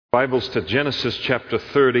Bibles to Genesis chapter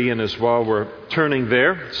 30, and as while we're turning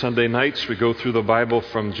there, Sunday nights we go through the Bible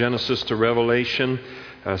from Genesis to Revelation.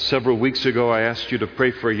 Several weeks ago I asked you to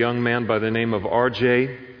pray for a young man by the name of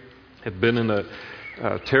RJ. Had been in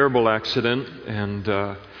a terrible accident,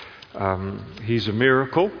 and he's a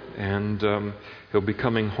miracle, and he'll be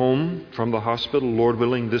coming home from the hospital, Lord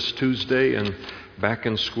willing, this Tuesday, and back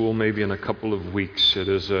in school maybe in a couple of weeks. It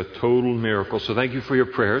is a total miracle. So thank you for your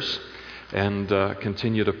prayers. And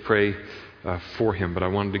continue to pray for him. But I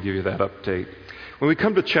wanted to give you that update. When we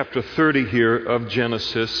come to chapter 30 here of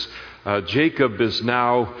Genesis, Jacob is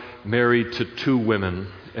now married to two women,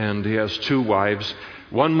 and he has two wives,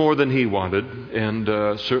 one more than he wanted, and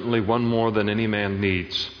certainly one more than any man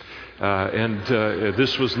needs.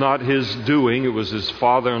 This was not his doing. It was his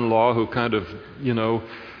father-in-law who kind of,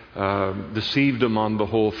 deceived him on the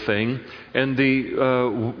whole thing. And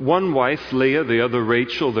the one wife, Leah, the other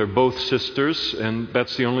Rachel, they're both sisters, and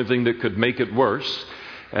that's the only thing that could make it worse.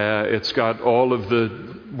 It's got all of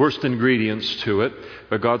the worst ingredients to it,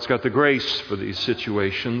 but God's got the grace for these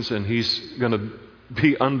situations, and He's going to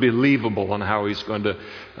be unbelievable on how He's going to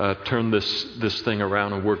turn this thing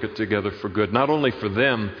around and work it together for good, not only for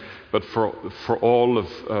them, but for all of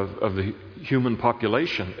the human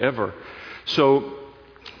population ever. So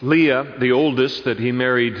Leah, the oldest that he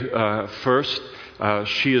married first,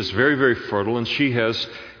 she is very, very fertile, and she has,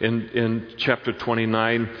 in chapter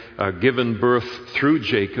 29, given birth through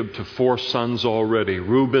Jacob to 4 sons already: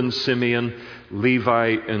 Reuben, Simeon,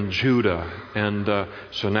 Levi, and Judah. And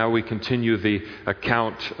so now we continue the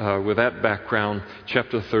account with that background,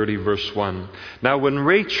 chapter 30, verse 1. Now when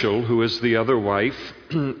Rachel, who is the other wife,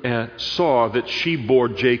 saw that she bore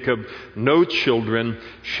Jacob no children,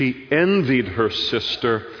 she envied her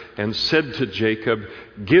sister and said to Jacob,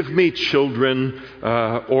 "Give me children,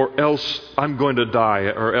 or else I'm going to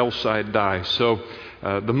die, or else I die." So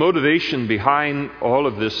the motivation behind all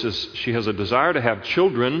of this is she has a desire to have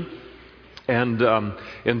children. And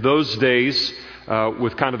in those days,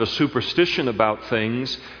 with kind of a superstition about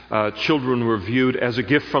things, children were viewed as a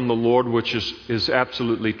gift from the Lord, which is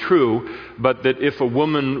absolutely true, but that if a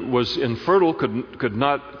woman was infertile, could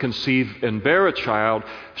not conceive and bear a child,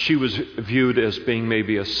 she was viewed as being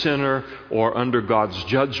maybe a sinner or under God's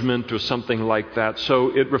judgment or something like that. So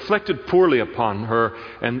it reflected poorly upon her,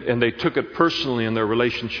 and they took it personally in their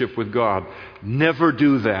relationship with God. Never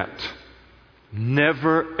do that.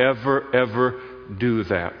 Never, ever, ever do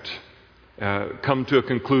that. Come to a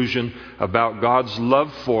conclusion about God's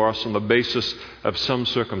love for us on the basis of some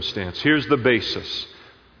circumstance. Here's the basis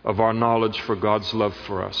of our knowledge for God's love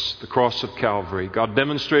for us: the cross of Calvary. God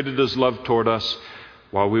demonstrated His love toward us.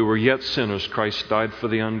 While we were yet sinners, Christ died for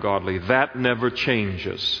the ungodly. That never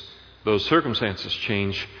changes. Those circumstances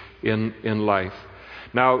change in life.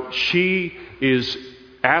 Now, she is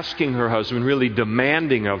asking her husband, really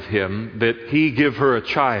demanding of him, that he give her a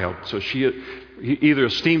child. So he either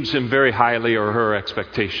esteems him very highly, or her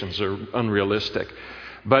expectations are unrealistic.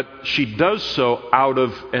 But she does so out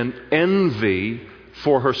of an envy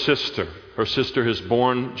for her sister. Her sister has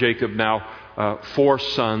borne Jacob now 4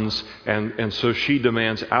 sons, and so she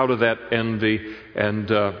demands out of that envy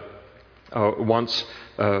and wants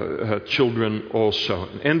children also.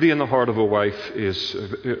 Envy in the heart of a wife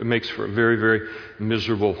makes for a very, very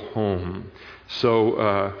miserable home.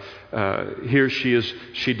 So here she is.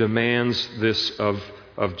 She demands this of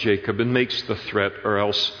Jacob and makes the threat, or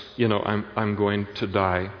else, I'm going to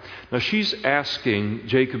die. Now she's asking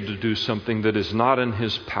Jacob to do something that is not in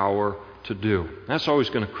his power to do. That's always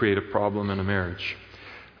going to create a problem in a marriage.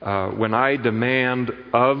 When I demand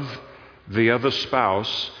of the other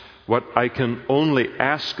spouse what I can only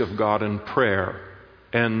ask of God in prayer,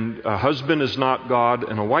 and a husband is not God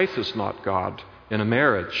and a wife is not God in a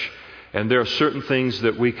marriage, and there are certain things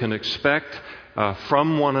that we can expect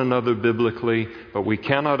from one another biblically, but we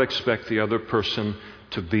cannot expect the other person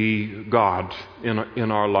to be God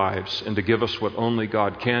in our lives and to give us what only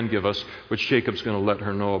God can give us, which Jacob's going to let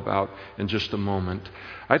her know about in just a moment.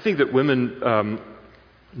 I think that women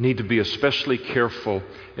need to be especially careful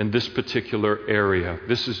in this particular area.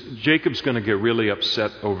 Jacob's going to get really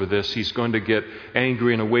upset over this. He's going to get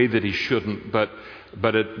angry in a way that he shouldn't, but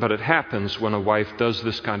it happens when a wife does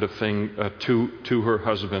this kind of thing to her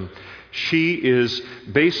husband. She is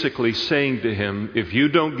basically saying to him, if you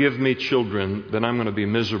don't give me children, then I'm going to be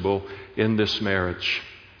miserable in this marriage.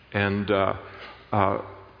 And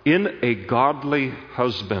in a godly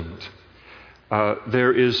husband,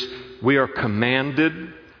 we are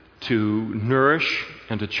commanded to nourish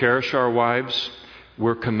and to cherish our wives.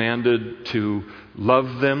 We're commanded to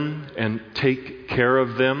love them and take care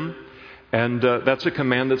of them. And that's a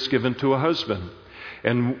command that's given to a husband.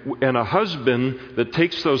 And a husband that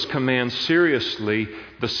takes those commands seriously,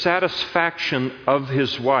 the satisfaction of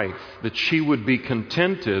his wife, that she would be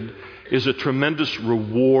contented, is a tremendous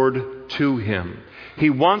reward to him. He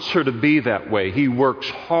wants her to be that way. He works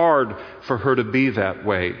hard for her to be that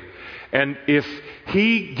way. And if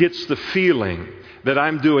he gets the feeling that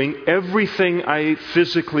I'm doing everything I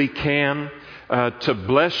physically can to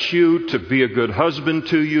bless you, to be a good husband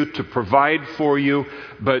to you, to provide for you,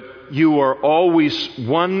 but you are always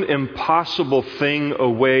one impossible thing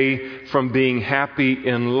away from being happy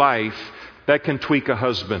in life, that can tweak a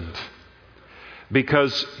husband.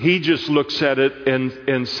 Because he just looks at it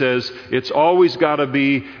and says, it's always got to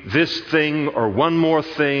be this thing or one more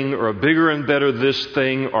thing or a bigger and better this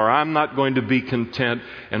thing, or I'm not going to be content.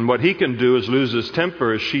 And what he can do is lose his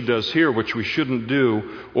temper, as she does here, which we shouldn't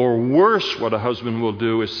do. Or worse, what a husband will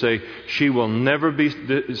do is say, she will never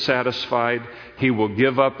be satisfied. He will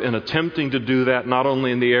give up in attempting to do that, not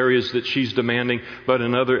only in the areas that she's demanding, but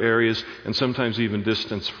in other areas, and sometimes even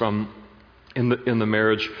distance from in the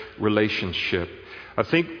marriage relationship. I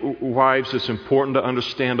think, wives, it's important to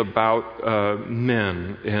understand about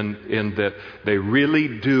men in that they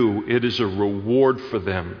really do. It is a reward for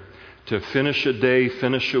them to finish a day,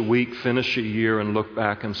 finish a week, finish a year, and look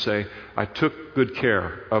back and say, I took good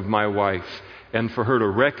care of my wife. And for her to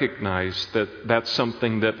recognize that that's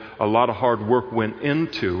something that a lot of hard work went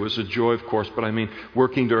into, is a joy, of course, but I mean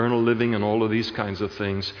working to earn a living and all of these kinds of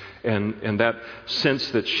things. And that sense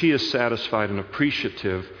that she is satisfied and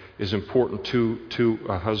appreciative is important to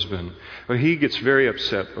a husband. But he gets very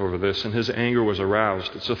upset over this, and his anger was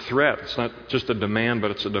aroused. It's a threat. It's not just a demand,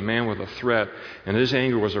 but it's a demand with a threat. And his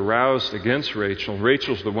anger was aroused against Rachel.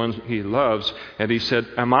 Rachel's the one he loves. And he said,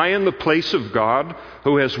 am I in the place of God,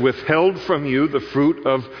 who has withheld from you the fruit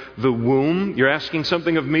of the womb? You're asking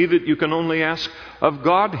something of me that you can only ask of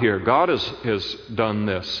God here. God has done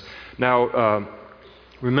this. Now,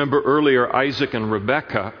 remember earlier Isaac and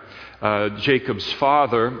Rebekah, Jacob's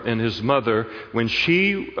father and his mother, when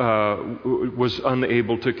she was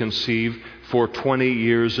unable to conceive for 20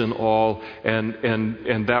 years in all,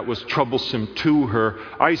 and that was troublesome to her.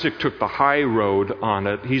 Isaac took the high road on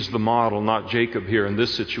it. He's the model, not Jacob here in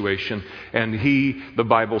this situation. And he, the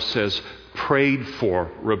Bible says, prayed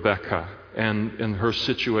for Rebekah and in her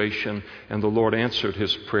situation, and the Lord answered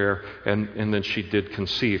his prayer, and then she did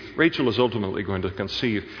conceive. Rachel is ultimately going to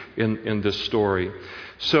conceive in this story.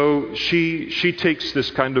 So she takes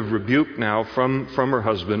this kind of rebuke now from her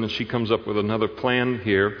husband, and she comes up with another plan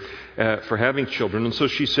here for having children. And so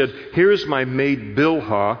she said, here is my maid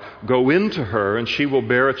Bilhah, go into her, and she will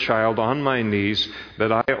bear a child on my knees,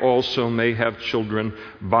 that I also may have children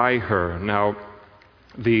by her. Now,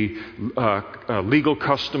 the legal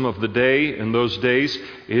custom of the day in those days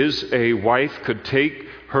is a wife could take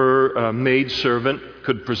her maidservant,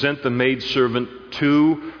 could present the maidservant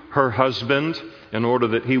to her husband in order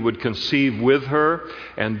that he would conceive with her.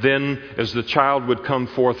 And then as the child would come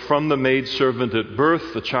forth from the maidservant at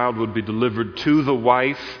birth, the child would be delivered to the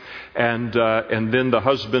wife. And then the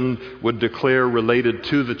husband would declare, related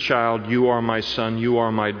to the child, you are my son, you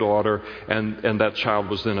are my daughter. And that child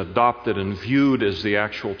was then adopted and viewed as the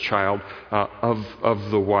actual child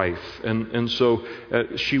of the wife. And so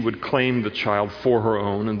she would claim the child for her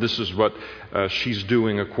own. And this is what she's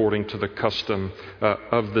doing according to the custom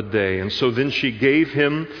of the day. And so then she gave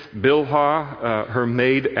him Bilhah, her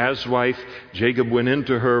maid, as wife. Jacob went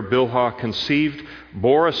into her. Bilhah conceived,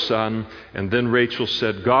 bore a son, and then Rachel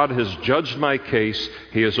said, God has judged my case.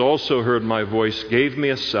 He has also heard my voice, gave me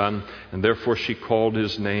a son, and therefore she called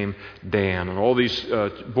his name Dan. And all these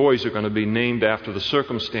boys are going to be named after the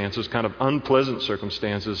circumstances, kind of unpleasant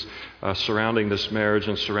circumstances surrounding this marriage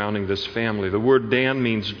and surrounding this family. The word Dan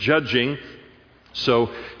means judging.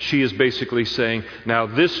 So she is basically saying, now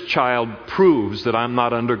this child proves that I'm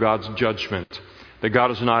not under God's judgment, that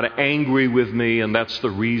God is not angry with me, and that's the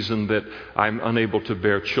reason that I'm unable to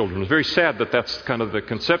bear children. It's very sad that that's kind of the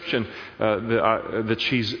conception that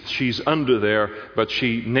she's under there, but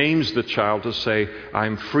she names the child to say,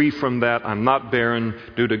 I'm free from that. I'm not barren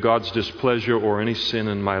due to God's displeasure or any sin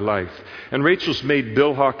in my life. And Rachel's maid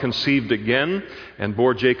Bilhah conceived again and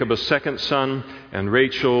bore Jacob a second son. And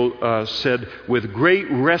Rachel said, with great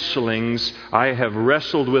wrestlings I have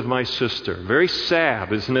wrestled with my sister. Very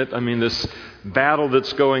sad, isn't it? I mean, this battle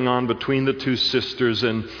that's going on between the two sisters,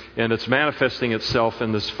 and it's manifesting itself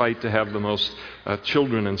in this fight to have the most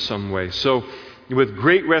children in some way. So with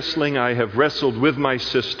great wrestling I have wrestled with my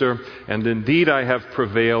sister, and indeed I have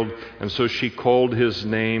prevailed. And so she called his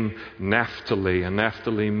name Naphtali, and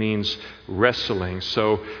Naphtali means wrestling.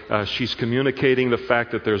 So she's communicating the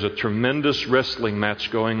fact that there's a tremendous wrestling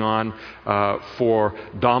match going on for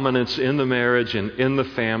dominance in the marriage and in the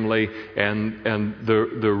family, and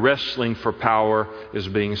the wrestling for power is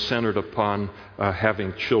being centered upon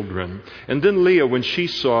having children. And then Leah, when she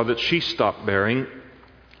saw that she stopped bearing,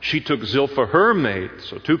 she took Zilpah, her maid,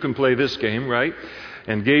 so two can play this game, right?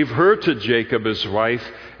 And gave her to Jacob as wife.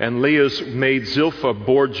 And Leah's maid Zilpah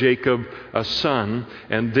bore Jacob a son.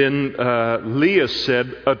 And then Leah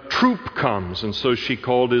said, a troop comes. And so she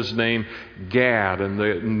called his name Gad. And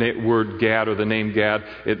the word Gad, or the name Gad,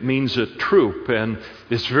 it means a troop. And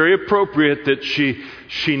it's very appropriate that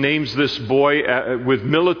she names this boy with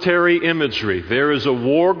military imagery. There is a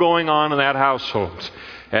war going on in that household.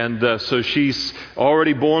 And so she's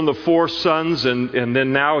already born the 4 sons, and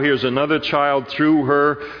then now here's another child through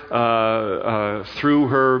her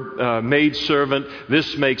maidservant.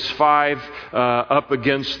 This makes 5 up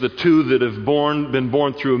against the 2 that have been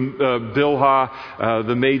born through Bilhah,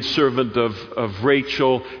 the maidservant of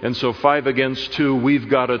Rachel. And so 5 against 2, we've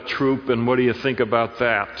got a troop. And what do you think about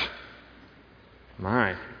that?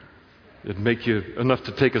 My, it'd make you enough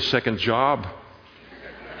to take a second job.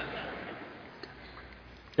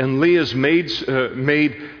 And Leah's maid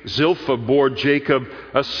Zilpah bore Jacob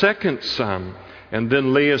a second son. And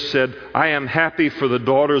then Leah said, I am happy, for the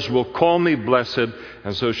daughters will call me blessed.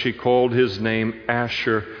 And so she called his name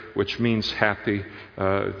Asher, which means happy,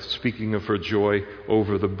 speaking of her joy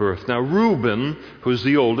over the birth. Now Reuben, who's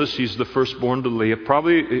the oldest, he's the firstborn to Leah,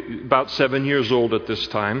 probably about 7 years old at this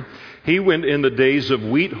time. He went in the days of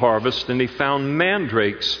wheat harvest, and he found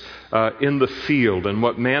mandrakes in the field. And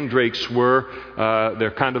what mandrakes were, they're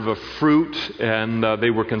kind of a fruit, and they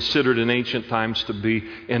were considered in ancient times to be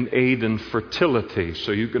an aid in fertility.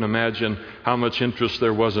 So you can imagine how much interest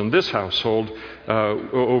there was in this household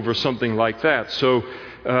over something like that. So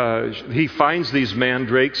he finds these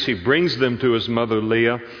mandrakes, he brings them to his mother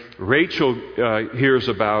Leah. Rachel hears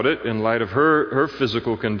about it in light of her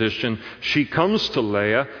physical condition. She comes to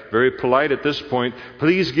Leah, very polite at this point.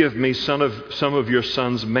 Please give me some of your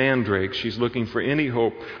son's mandrakes. She's looking for any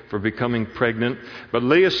hope for becoming pregnant. But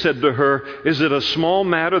Leah said to her, is it a small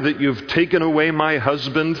matter that you've taken away my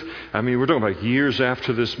husband? I mean, we're talking about years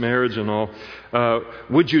after this marriage and all.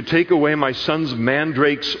 Would you take away my son's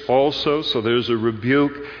mandrakes also? So there's a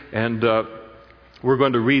rebuke. And we're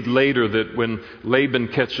going to read later that when Laban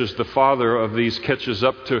catches, the father of these catches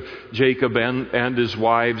up to Jacob and his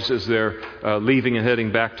wives as they're leaving and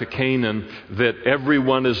heading back to Canaan, that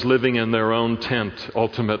everyone is living in their own tent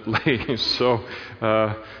ultimately. So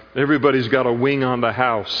everybody's got a wing on the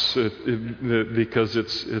house because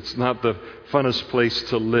it's not the funnest place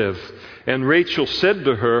to live. And Rachel said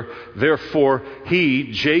to her, therefore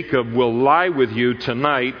he, Jacob, will lie with you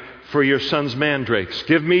tonight for your son's mandrakes.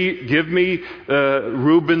 Give me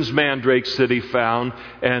Reuben's mandrakes that he found,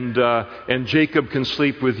 and Jacob can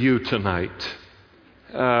sleep with you tonight.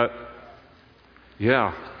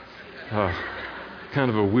 Yeah, kind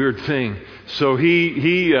of a weird thing. So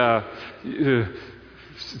it's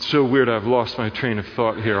so weird. I've lost my train of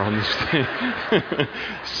thought here on this thing.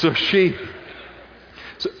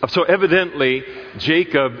 So evidently,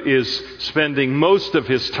 Jacob is spending most of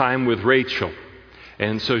his time with Rachel.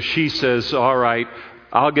 And so she says, all right,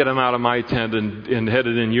 I'll get him out of my tent and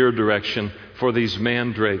headed in your direction for these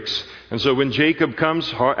mandrakes. And so when Jacob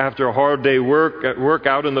comes after a hard day work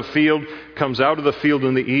out in the field, comes out of the field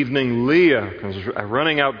in the evening, Leah comes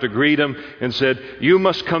running out to greet him and said, you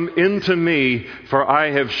must come into me, for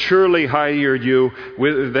I have surely hired you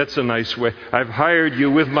with, that's a nice way, I've hired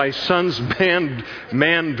you with my son's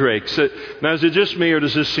mandrakes. Now, is it just me, or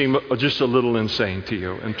does this seem just a little insane to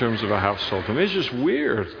you in terms of a household? I mean, it's just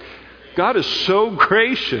weird. God is so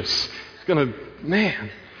gracious. He's going to,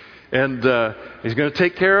 man. And he's going to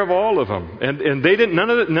take care of all of them. And they didn't.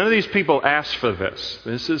 None of these people asked for this.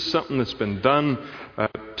 This is something that's been done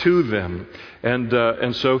to them.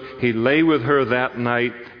 And so he lay with her that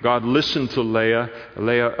night. God listened to Leah.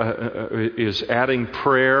 Leah is adding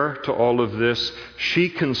prayer to all of this. She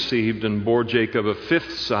conceived and bore Jacob a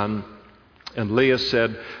 5th son. And Leah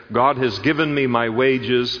said, God has given me my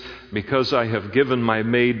wages because I have given my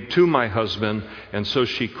maid to my husband. And so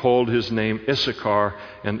she called his name Issachar,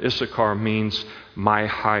 and Issachar means my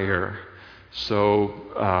hire. So,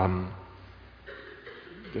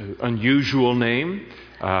 unusual name.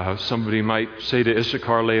 Somebody might say to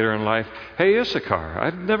Issachar later in life, hey Issachar,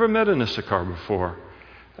 I've never met an Issachar before.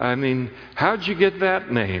 I mean, how'd you get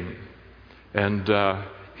that name? And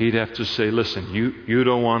he'd have to say, listen, you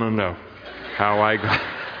don't want to know how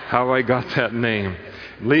I got that name.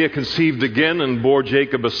 Leah conceived again and bore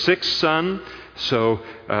Jacob a sixth son. So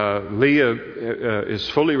Leah is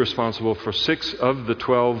fully responsible for 6 of the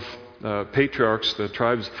 12 patriarchs, the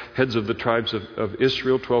tribes, heads of the tribes of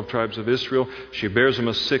Israel, 12 tribes of Israel. She bears him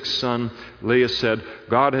a 6th son. Leah said,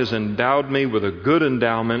 God has endowed me with a good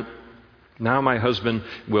endowment. Now my husband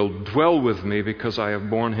will dwell with me because I have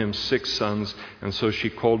borne him 6 sons. And so she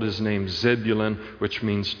called his name Zebulun, which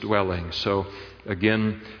means dwelling. So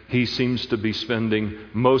again, he seems to be spending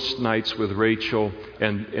most nights with Rachel,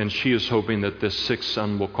 and she is hoping that this 6th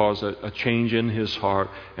son will cause a change in his heart,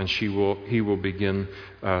 and he will begin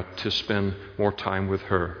to spend more time with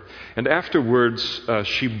her. And afterwards,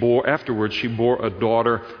 she bore a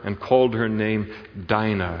daughter and called her name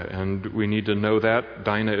Dinah. And we need to know that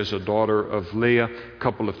Dinah is a daughter of Leah. A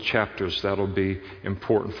couple of chapters that'll be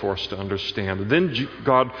important for us to understand. Then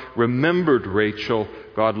God remembered Rachel.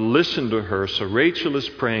 God listened to her. So Rachel is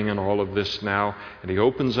praying in all of this now, and he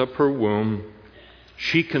opens up her womb.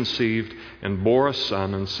 She conceived and bore a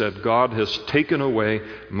son and said, God has taken away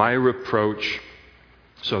my reproach.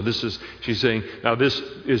 So she's saying, now this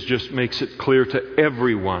just makes it clear to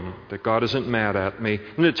everyone that God isn't mad at me.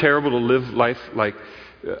 Isn't it terrible to live life like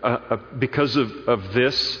because of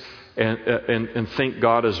this and think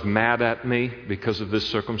God is mad at me because of this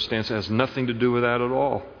circumstance? It has nothing to do with that at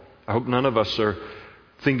all. I hope none of us are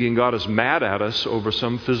thinking God is mad at us over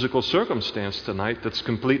some physical circumstance tonight that's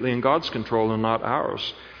completely in God's control and not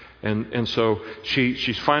ours. And so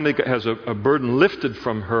she finally has a burden lifted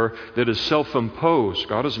from her that is self-imposed.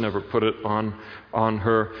 God has never put it on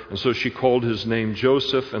her. And so she called his name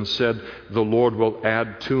Joseph and said, the Lord will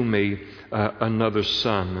add to me another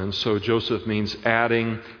son. And so Joseph means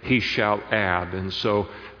adding, he shall add. And so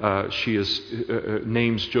she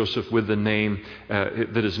names Joseph with the name,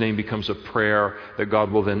 that his name becomes a prayer, that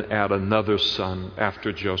God will then add another son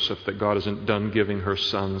after Joseph, that God isn't done giving her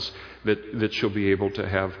sons, that she'll be able to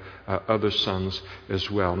have other sons as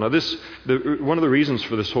well. Now one of the reasons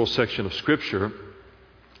for this whole section of Scripture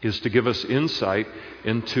is to give us insight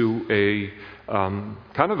into a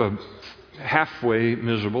kind of a halfway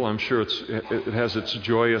miserable, I'm sure it has its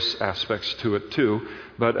joyous aspects to it too,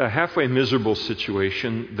 but a halfway miserable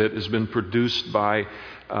situation that has been produced by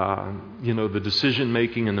the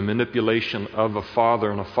decision-making and the manipulation of a father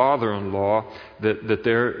and a father-in-law that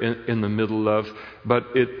they're in the middle of.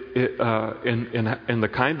 But in the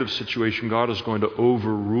kind of situation God is going to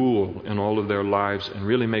overrule in all of their lives and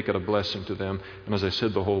really make it a blessing to them, and as I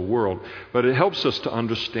said, the whole world. But it helps us to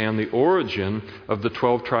understand the origin of the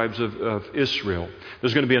 12 tribes of Israel.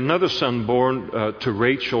 There's going to be another son born to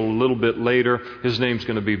Rachel a little bit later. His name's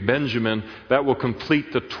going to be Benjamin. That will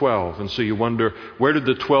complete the 12. And so you wonder, where did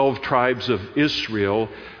the 12 tribes of Israel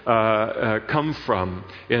come from?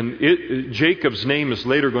 And Jacob's name is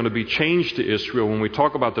later going to be changed to Israel. When we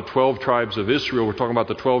talk about the 12 tribes of Israel, we're talking about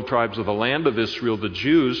the 12 tribes of the land of Israel, the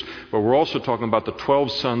Jews, but we're also talking about the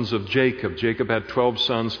 12 sons of Jacob. Jacob had 12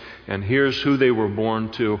 sons, and here's who they were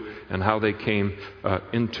born to and how they came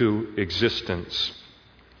into existence.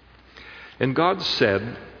 And God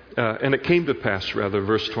said, and it came to pass,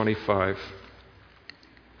 verse 25,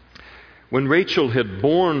 when Rachel had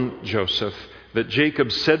borne Joseph, that Jacob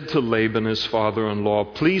said to Laban, his father-in-law,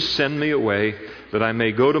 please send me away that I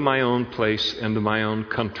may go to my own place and to my own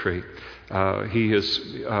country. He has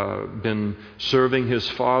been serving his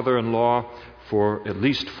father-in-law for at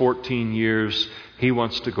least 14 years. He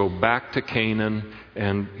wants to go back to Canaan,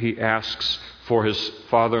 and he asks for his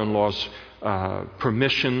father-in-law's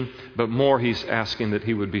permission, but more he's asking that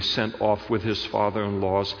he would be sent off with his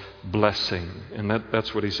father-in-law's blessing. And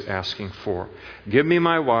that's what he's asking for. Give me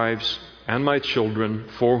my wives and my children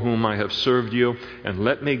for whom I have served you, and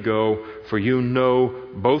let me go, for you know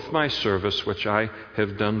both my service which I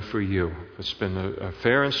have done for you. It's been a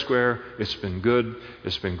fair and square. It's been good.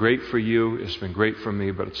 It's been great for you. It's been great for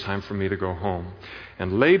me, but it's time for me to go home.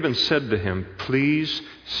 And Laban said to him, please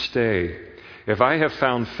stay, if I have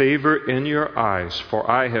found favor in your eyes, for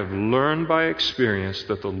I have learned by experience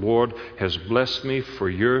that the Lord has blessed me for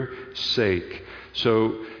your sake.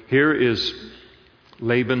 So here is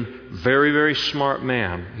Laban, very, very smart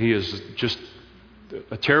man. He is just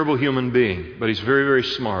a terrible human being, but he's very, very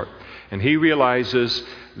smart. And he realizes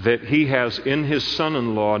that he has in his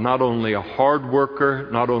son-in-law not only a hard worker,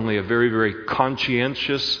 not only a very, very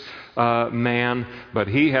conscientious man, but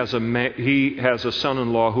he has a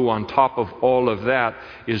son-in-law who, on top of all of that,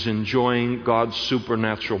 is enjoying God's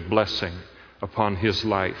supernatural blessing upon his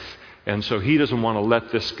life. And so he doesn't want to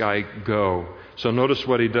let this guy go. So notice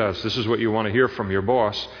what he does. This is what you want to hear from your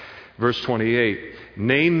boss. Verse 28,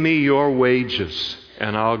 name me your wages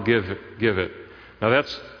and I'll give it. Now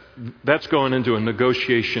that's going into a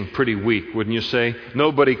negotiation pretty weak, wouldn't you say?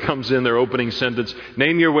 Nobody comes in their opening sentence,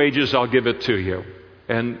 name your wages, I'll give it to you.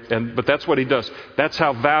 But that's what he does. That's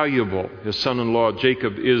how valuable his son-in-law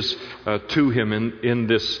Jacob is to him in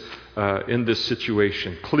this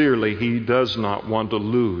situation. Clearly, he does not want to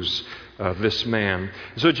lose this man.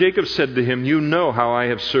 So Jacob said to him, you know how I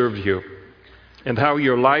have served you, and how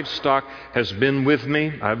your livestock has been with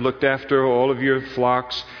me. I've looked after all of your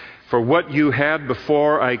flocks. For what you had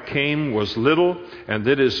before I came was little, and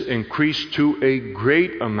it has increased to a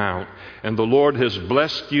great amount. And the Lord has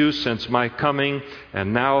blessed you since my coming,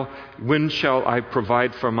 and now when shall I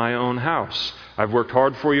provide for my own house? I've worked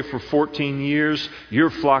hard for you for 14 years. Your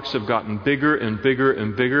flocks have gotten bigger and bigger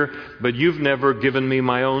and bigger, but you've never given me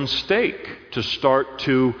my own stake to start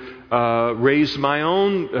to raise my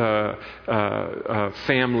own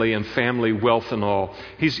family and family wealth and all.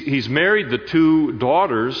 He's married the 2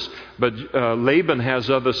 daughters, but Laban has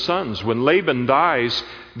other sons. When Laban dies,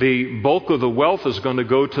 the bulk of the wealth is going to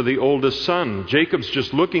go to the oldest son. Jacob's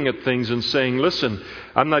just looking at things and saying, listen,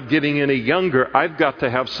 I'm not getting any younger. I've got to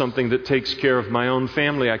have something that takes care of my own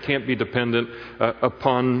family. I can't be dependent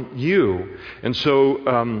upon you. And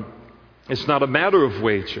so it's not a matter of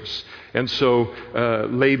wages. And so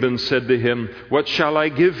Laban said to him, what shall I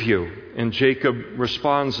give you? And Jacob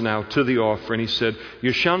responds now to the offer, and he said,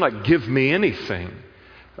 you shall not give me anything.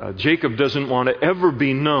 Jacob doesn't want to ever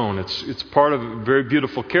be known. It's part of a very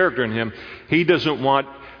beautiful character in him. He doesn't want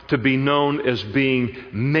to be known as being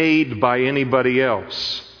made by anybody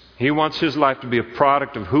else. He wants his life to be a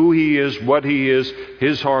product of who he is, what he is,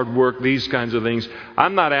 his hard work, these kinds of things.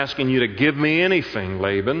 I'm not asking you to give me anything,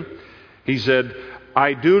 Laban. He said,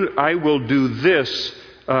 I will do this.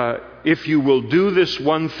 If you will do this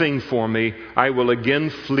one thing for me, I will again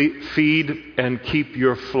feed and keep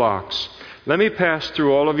your flocks. Let me pass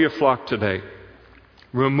through all of your flock today,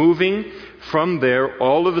 removing from there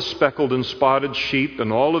all of the speckled and spotted sheep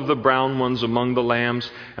and all of the brown ones among the lambs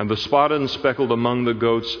and the spotted and speckled among the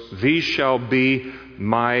goats. These shall be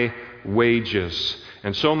my wages.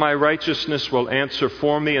 And so my righteousness will answer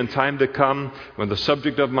for me in time to come when the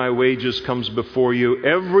subject of my wages comes before you.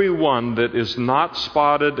 Every one that is not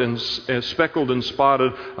spotted and speckled and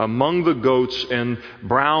spotted among the goats and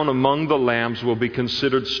brown among the lambs will be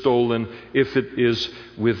considered stolen if it is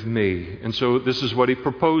with me. And so this is what he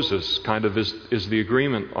proposes, kind of is the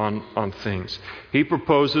agreement on things. He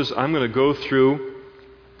proposes, I'm going to go through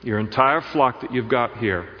your entire flock that you've got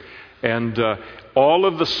here. And all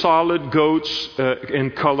of the solid goats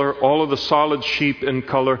in color, all of the solid sheep in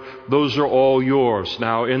color, those are all yours.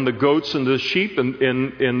 Now, in the goats and the sheep in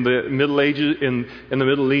the Middle Ages, in the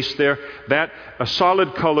Middle East there, that a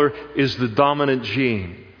solid color is the dominant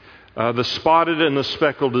gene. The spotted and the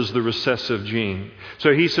speckled is the recessive gene.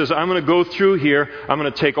 So he says, I'm going to go through here. I'm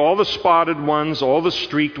going to take all the spotted ones, all the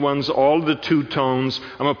streaked ones, all the two-tones.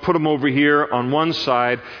 I'm going to put them over here on one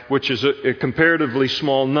side, which is a comparatively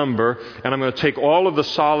small number. And I'm going to take all of the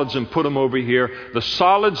solids and put them over here. The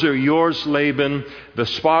solids are yours, Laban. The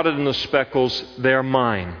spotted and the speckles, they're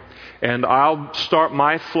mine. And I'll start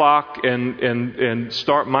my flock and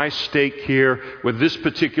start my stake here with this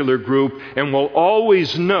particular group. And we'll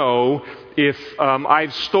always know if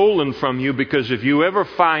I've stolen from you, because if you ever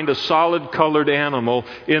find a solid colored animal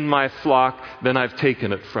in my flock, then I've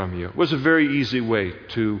taken it from you. It was a very easy way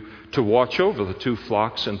to watch over the 2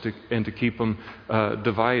 flocks and to keep them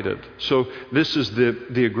divided. So this is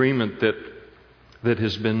the agreement that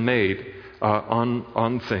has been made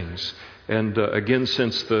on things. And again,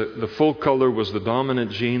 since the full color was the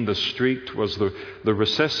dominant gene, the streaked was the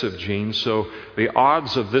recessive gene. So the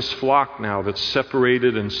odds of this flock now that's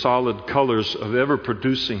separated in solid colors of ever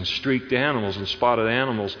producing streaked animals and spotted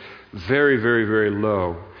animals, very, very, very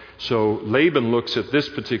low. So Laban looks at this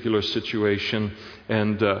particular situation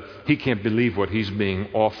and he can't believe what he's being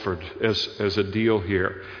offered as a deal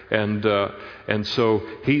here. And so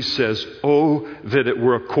he says, oh, that it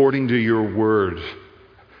were according to your word.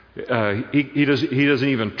 He doesn't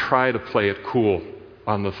even try to play it cool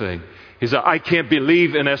on the thing. He said, I can't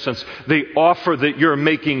believe, in essence, the offer that you're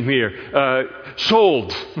making here.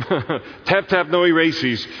 Sold. Tap, tap, no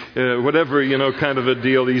erases. Whatever, kind of a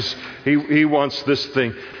deal. He wants this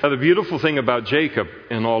thing. Now, the beautiful thing about Jacob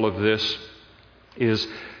in all of this is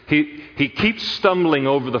he keeps stumbling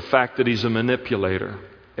over the fact that he's a manipulator.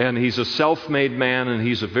 And he's a self-made man, and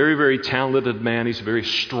he's a very, very talented man. He's a very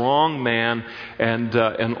strong man, and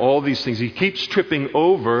all these things. He keeps tripping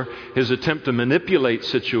over his attempt to manipulate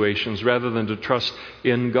situations rather than to trust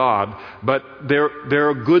in God. But there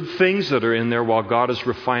are good things that are in there while God is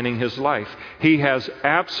refining his life. He has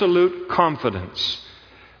absolute confidence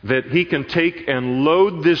that he can take and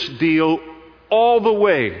load this deal all the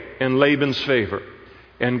way in Laban's favor,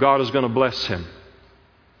 and God is going to bless him.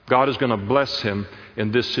 God is going to bless him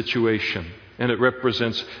in this situation. And it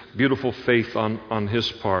represents beautiful faith on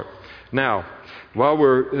his part. Now, while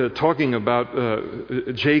we're talking about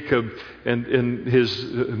Jacob and his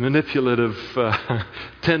manipulative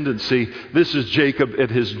tendency, this is Jacob at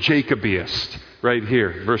his Jacobiest right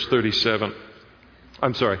here, verse 37.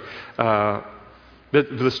 I'm sorry.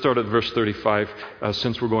 Let's start at verse 35,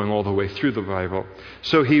 since we're going all the way through the Bible.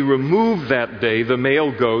 So he removed that day the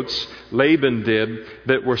male goats, Laban did,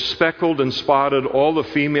 that were speckled and spotted, all the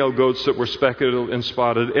female goats that were speckled and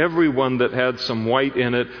spotted, every one that had some white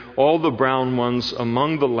in it, all the brown ones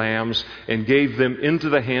among the lambs, and gave them into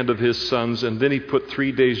the hand of his sons. And then he put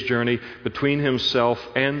 3 days' journey between himself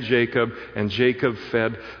and Jacob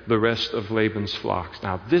fed the rest of Laban's flocks.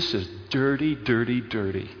 Now this is dirty, dirty,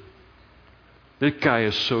 dirty. This guy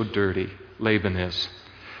is so dirty, Laban is.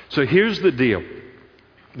 So here's the deal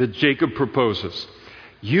that Jacob proposes.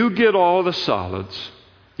 You get all the solids.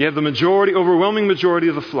 You have the overwhelming majority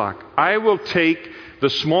of the flock. I will take the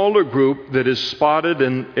smaller group that is spotted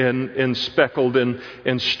and speckled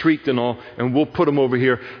and streaked and all, and we'll put them over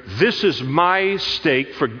here. This is my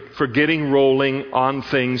stake for getting rolling on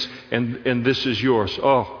things, and this is yours.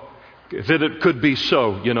 Oh, that it could be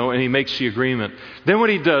so, and he makes the agreement. Then what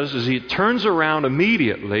he does is he turns around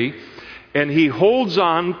immediately and he holds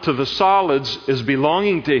on to the solids as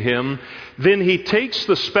belonging to him. Then he takes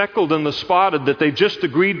the speckled and the spotted that they just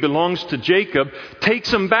agreed belongs to Jacob,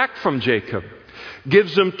 takes them back from Jacob,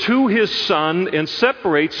 gives them to his son, and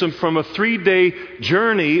separates them from a 3-day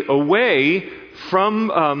journey away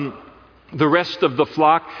from the rest of the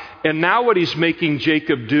flock. And now what he's making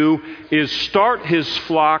Jacob do is start his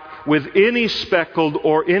flock with any speckled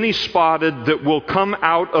or any spotted that will come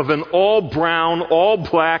out of an all brown, all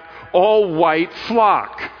black, all white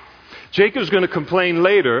flock. Jacob's going to complain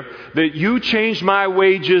later that you changed my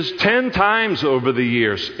wages 10 times over the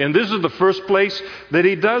years. And this is the first place that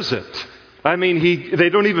he does it. I mean, they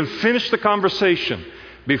don't even finish the conversation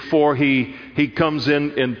before he comes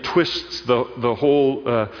in and twists the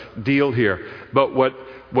whole deal here. But what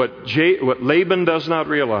Laban does not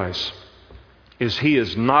realize is he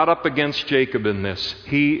is not up against Jacob in this.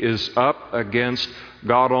 He is up against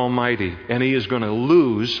God Almighty. And he is going to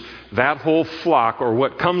lose that whole flock, or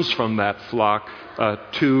what comes from that flock,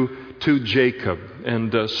 to Jacob.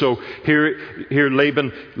 And so here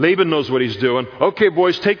Laban knows what he's doing. Okay,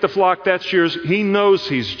 boys, take the flock. That's yours. He knows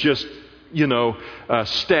he's just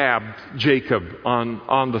stabbed Jacob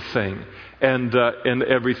on the thing and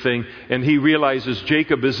everything. And he realizes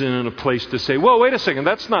Jacob isn't in a place to say, well, wait a second,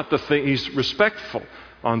 that's not the thing. He's respectful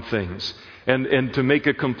on things. And to make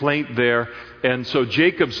a complaint there. And so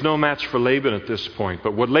Jacob's no match for Laban at this point.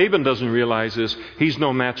 But what Laban doesn't realize is he's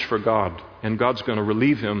no match for God. And God's going to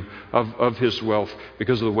relieve him of his wealth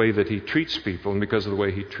because of the way that he treats people and because of the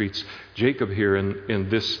way he treats Jacob here in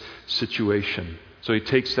this situation. So he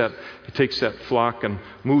takes that flock and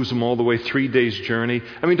moves them all the way 3 days' journey.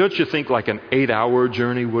 I mean, don't you think like an 8-hour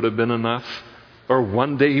journey would have been enough? Or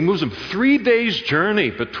 1 day? He moves them 3 days'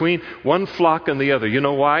 journey between one flock and the other. You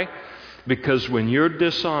know why? Because when you're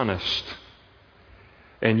dishonest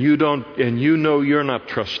and you know you're not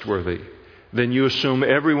trustworthy, then you assume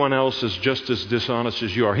everyone else is just as dishonest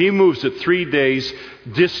as you are. He moves at 3 days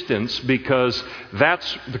distance because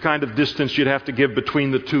that's the kind of distance you'd have to give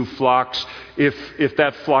between the two flocks if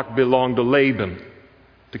that flock belonged to Laban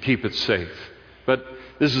to keep it safe. But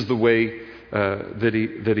this is the way that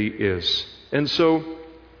he is. And so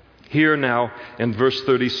here now in verse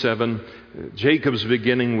 37, Jacob's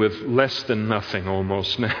beginning with less than nothing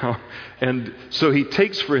almost now. And so he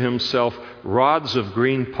takes for himself rods of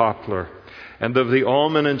green poplar and of the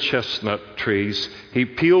almond and chestnut trees. He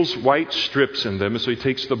peels white strips in them. So he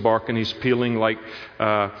takes the bark and he's peeling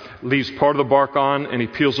leaves part of the bark on and he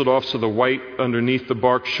peels it off so the white underneath the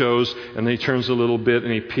bark shows. And then he turns a little bit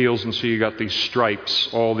and he peels, and so you got these stripes,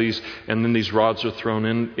 all these, and then these rods are thrown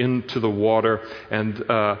into the water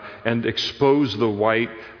and expose the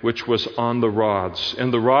white which was on the rods.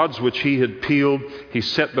 And the rods which he had peeled, he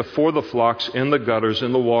set before the flocks in the gutters,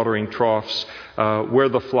 in the watering troughs, where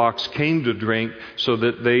the flocks came to drink, so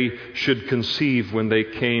that they should conceive when they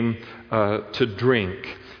came to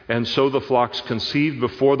drink. And so the flocks conceived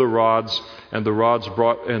before the rods, and the rods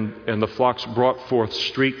brought and the flocks brought forth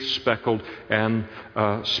streaked, speckled, and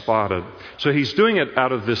spotted. So he's doing it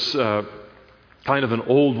out of this kind of an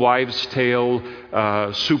old wives' tale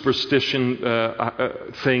superstition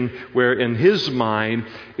thing, where in his mind,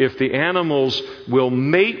 if the animals will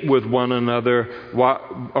mate with one another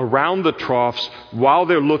around the troughs while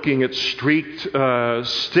they're looking at streaked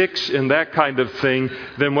sticks and that kind of thing,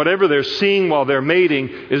 then whatever they're seeing while they're mating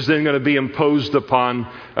is then going to be imposed upon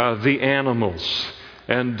the animals.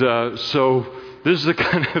 And so this is the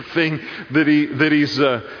kind of thing that he's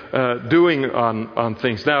doing on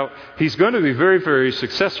things. Now, he's going to be very, very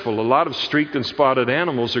successful. A lot of streaked and spotted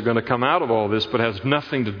animals are going to come out of all this, but has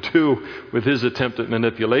nothing to do with his attempt at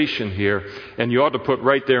manipulation here. And you ought to put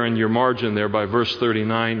right there in your margin there by verse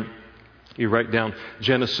 39, you write down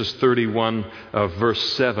Genesis 31, verse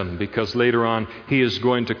 7, because later on he is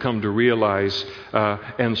going to come to realize,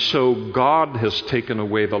 and so God has taken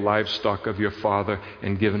away the livestock of your father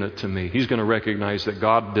and given it to me. He's going to recognize that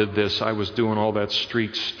God did this. I was doing all that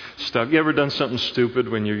street stuff. You ever done something stupid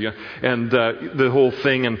when you're young? And the whole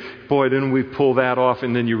thing, and boy, didn't we pull that off,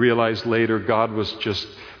 and then you realize later God was just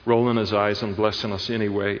rolling his eyes and blessing us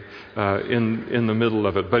anyway in the middle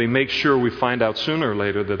of it. But he makes sure we find out sooner or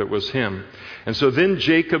later that it was him. And so then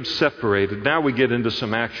Jacob separated. Now we get into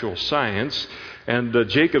some actual science. And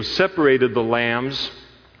Jacob separated the lambs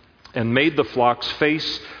and made the flocks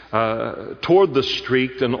face toward the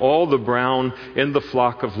streaked and all the brown in the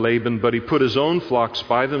flock of Laban, but he put his own flocks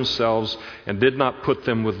by themselves and did not put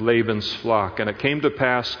them with Laban's flock. And it came to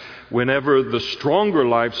pass, whenever the stronger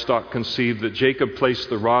livestock conceived, that Jacob placed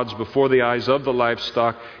the rods before the eyes of the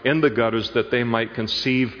livestock in the gutters, that they might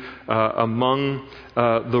conceive among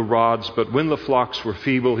the rods. But when the flocks were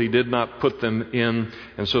feeble, he did not put them in,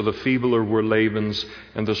 and so the feebler were Laban's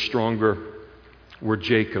and the stronger were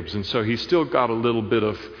Jacob's. And so he's still got a little bit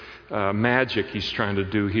of magic he's trying to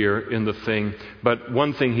do here in the thing. But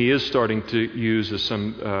one thing he is starting to use is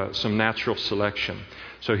some natural selection.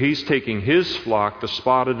 So he's taking his flock, the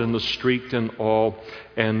spotted and the streaked and all,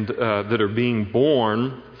 and that are being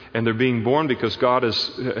born. And they're being born because God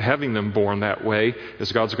is having them born that way,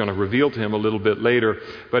 as God's going to reveal to him a little bit later.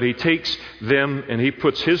 But he takes them and he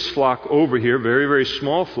puts his flock over here, very, very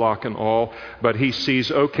small flock and all. But he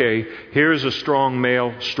sees, okay, here's a strong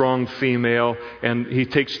male, strong female. And he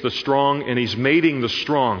takes the strong and he's mating the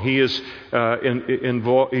strong. He is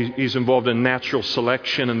he's involved in natural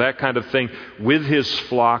selection and that kind of thing with his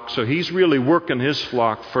flock. So he's really working his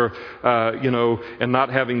flock for, and not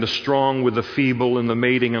having the strong with the feeble and the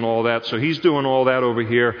mating and all that. So he's doing all that over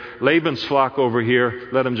here. Laban's flock over here,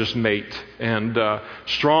 let him just mate. And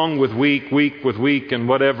strong with weak, weak with weak, and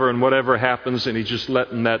whatever happens, and he's just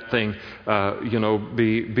letting that thing,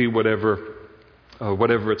 be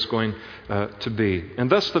whatever it's going to be. And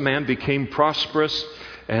thus the man became prosperous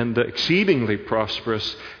and exceedingly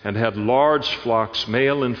prosperous, and had large flocks,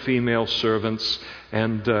 male and female servants,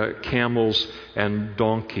 and camels and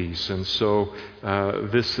donkeys. And so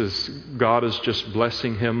God is just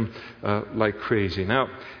blessing him like crazy. Now,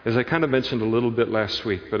 as I kind of mentioned a little bit last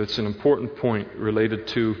week, but it's an important point related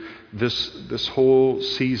to this whole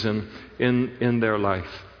season in their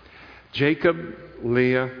life. Jacob,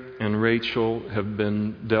 Leah, and Rachel have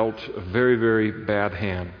been dealt a very, very bad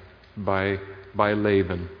hand by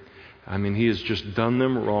Laban. I mean, he has just done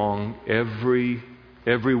them wrong every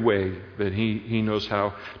way that he knows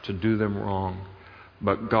how to do them wrong.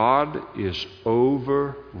 But God is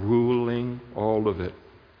overruling all of it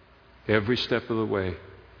every step of the way.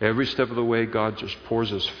 Every step of the way, God just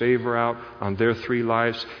pours his favor out on their three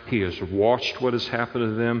lives. He has watched what has happened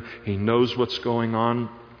to them. He knows what's going on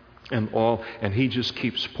and all, and he just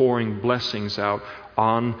keeps pouring blessings out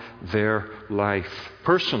on their life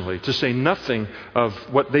personally, to say nothing of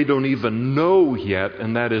what they don't even know yet,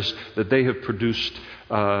 and that is that they have produced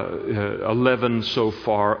 11 so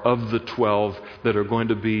far of the 12 that are going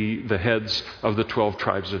to be the heads of the 12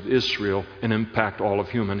 tribes of Israel and impact all of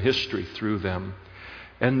human history through them.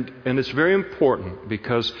 And it's very important,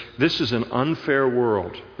 because this is an unfair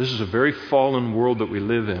world. This is a very fallen world that we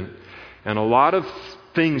live in. And a lot of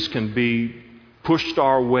things can be pushed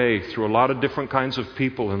our way through a lot of different kinds of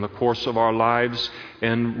people in the course of our lives,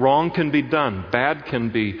 and wrong can be done, bad can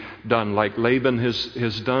be done, like Laban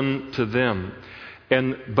has done to them.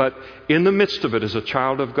 But in the midst of it, as a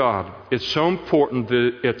child of God, it's so important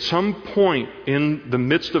that at some point in the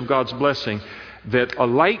midst of God's blessing, that a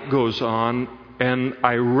light goes on and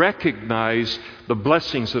I recognize the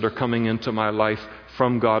blessings that are coming into my life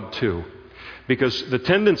from God too. Because the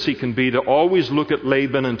tendency can be to always look at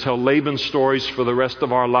Laban and tell Laban stories for the rest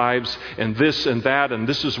of our lives, and this and that, and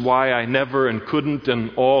this is why I never and couldn't,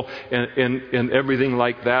 and all, and everything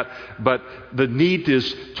like that. But the need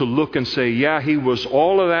is to look and say, yeah, he was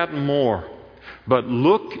all of that and more. But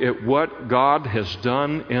look at what God has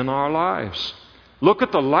done in our lives. Look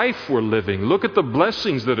at the life we're living. Look at the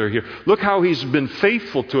blessings that are here. Look how He's been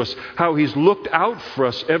faithful to us, how He's looked out for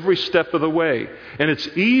us every step of the way. And it's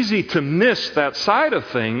easy to miss that side of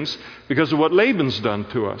things because of what Laban's done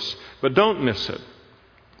to us. But don't miss it,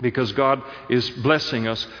 because God is blessing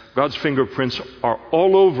us. God's fingerprints are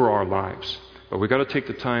all over our lives. But we've got to take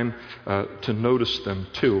the time to notice them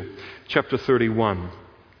too. Chapter 31.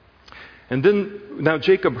 And then, now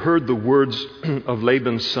Jacob heard the words of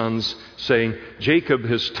Laban's sons saying, Jacob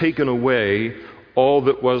has taken away all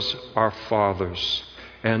that was our father's.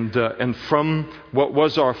 And from what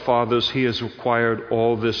was our father's, he has acquired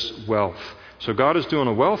all this wealth. So God is doing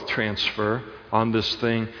a wealth transfer on this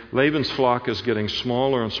thing. Laban's flock is getting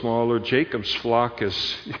smaller and smaller. Jacob's flock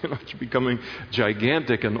is becoming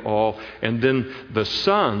gigantic and all. And then the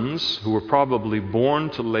sons, who were probably born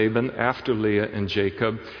to Laban after Leah and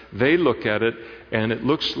Jacob, they look at it, and it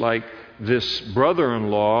looks like this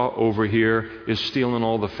brother-in-law over here is stealing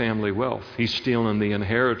all the family wealth. He's stealing the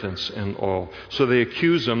inheritance and all. So they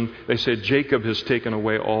accuse him. They say, Jacob has taken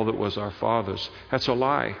away all that was our father's. That's a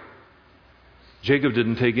lie. Jacob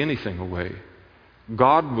didn't take anything away.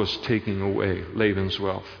 God was taking away Laban's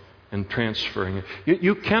wealth and transferring it.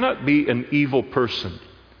 You cannot be an evil person.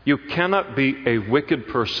 You cannot be a wicked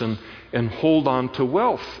person and hold on to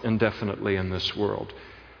wealth indefinitely in this world.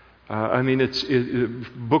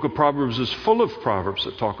 Book of Proverbs is full of proverbs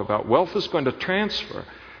that talk about wealth is going to transfer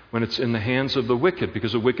when it's in the hands of the wicked,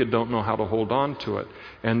 because the wicked don't know how to hold on to it.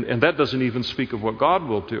 And that doesn't even speak of what God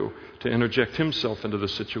will do to interject Himself into the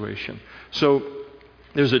situation. So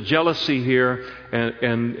there's a jealousy here,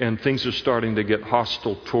 and things are starting to get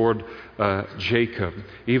hostile toward Jacob,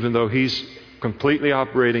 even though he's completely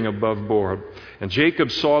operating above board. And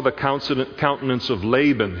Jacob saw the countenance of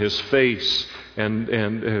Laban, his face,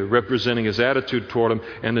 and representing his attitude toward him,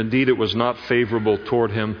 and indeed it was not favorable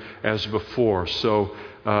toward him as before. So,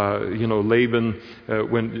 Laban,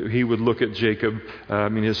 when he would look at Jacob,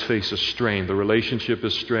 his face is strained. The relationship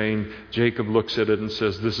is strained. Jacob looks at it and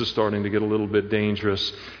says, this is starting to get a little bit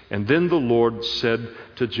dangerous. And then the Lord said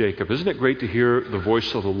to Jacob, isn't it great to hear the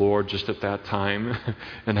voice of the Lord just at that time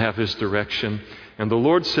and have His direction? And the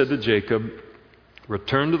Lord said to Jacob,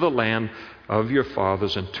 return to the land of your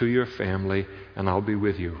fathers and to your family, and I'll be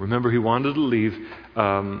with you. Remember, he wanted to leave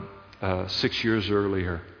 6 years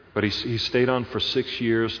earlier. But he stayed on for 6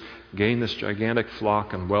 years, gained this gigantic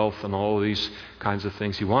flock and wealth and all of these kinds of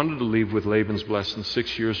things. He wanted to leave with Laban's blessing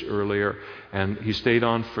 6 years earlier, and he stayed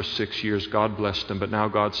on for 6 years. God blessed him, but now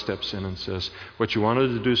God steps in and says, what you wanted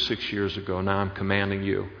to do 6 years ago, now I'm commanding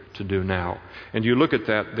you to do now. And you look at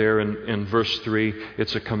that there in verse 3.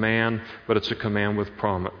 It's a command, but it's a command with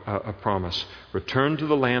a promise. Return to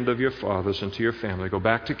the land of your fathers and to your family. Go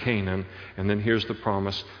back to Canaan, and then here's the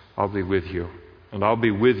promise, I'll be with you. And I'll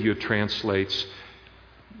be with you translates,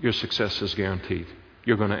 your success is guaranteed.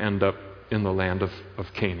 You're going to end up in the land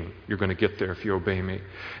of Canaan. You're going to get there if you obey me.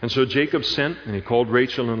 And so Jacob sent, and he called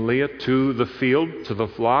Rachel and Leah to the field, to the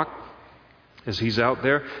flock, as he's out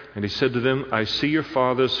there. And he said to them, I see your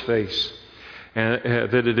father's face,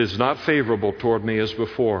 and that it is not favorable toward me as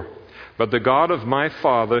before. But the God of my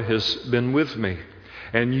father has been with me.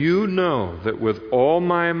 And you know that with all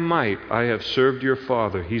my might I have served your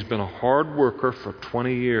father. He's been a hard worker for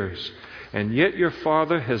 20 years. And yet your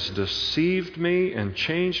father has deceived me and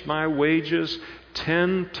changed my wages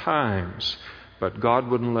 10 times. But God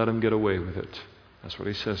wouldn't let him get away with it. That's what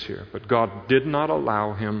he says here. But God did not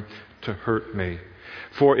allow him to hurt me.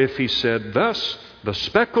 For if he said, thus the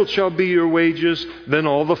speckled shall be your wages, then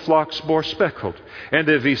all the flocks bore speckled. And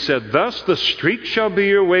if he said, thus the streaked shall be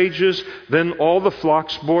your wages, then all the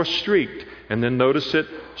flocks bore streaked. And then notice it,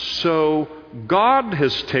 so God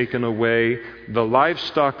has taken away the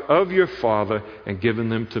livestock of your father and given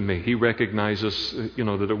them to me. He recognizes,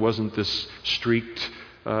 that it wasn't this streaked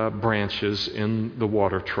branches in the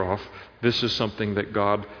water trough. This is something that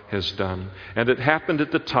God has done. And it happened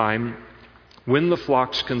at the time when the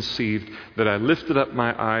flocks conceived, that I lifted up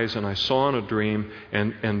my eyes and I saw in a dream,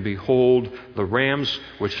 and behold, the rams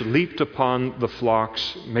which leaped upon the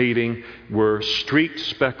flocks mating were streaked,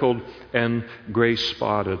 speckled, and gray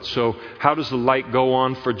spotted. So how does the light go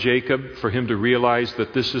on for Jacob, for him to realize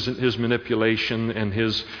that this isn't his manipulation and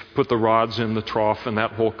his put the rods in the trough and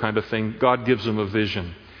that whole kind of thing? God gives him a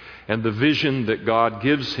vision. And the vision that God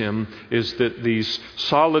gives him is that these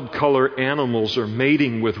solid color animals are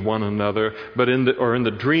mating with one another, but in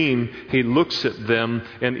the dream, he looks at them,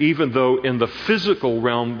 and even though in the physical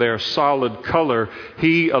realm they're solid color,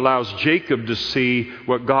 he allows Jacob to see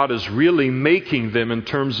what God is really making them in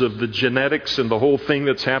terms of the genetics and the whole thing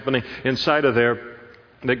that's happening inside of there.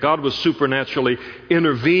 That God was supernaturally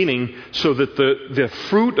intervening so that the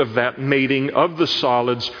fruit of that mating of the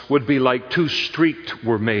solids would be like two streaked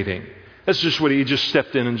were mating. That's just what he just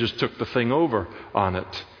stepped in and just took the thing over on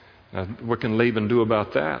it. What can Laban do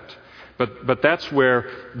about that? But that's where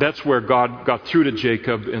God got through to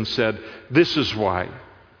Jacob and said, this is why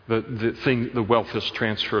the wealth is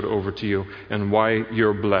transferred over to you and why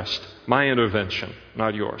you're blessed. My intervention,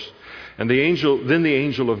 not yours. And then the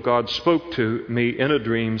angel of God spoke to me in a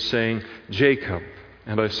dream saying, Jacob.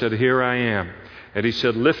 And I said, here I am. And he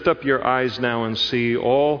said, lift up your eyes now and see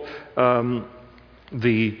all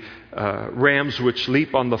the rams which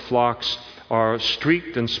leap on the flocks are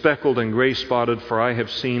streaked and speckled and gray spotted, for I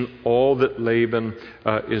have seen all that Laban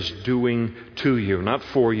is doing to you. Not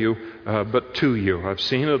for you, but to you. I've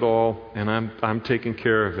seen it all, and I'm taking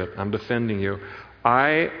care of it. I'm defending you.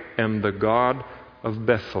 I am the God of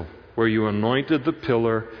Bethel, where you anointed the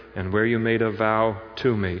pillar and where you made a vow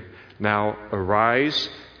to me. Now arise,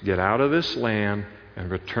 get out of this land, and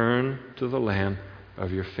return to the land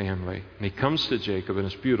of your family. And he comes to Jacob, and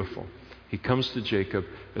it's beautiful. He comes to Jacob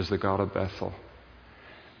as the God of Bethel.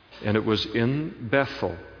 And it was in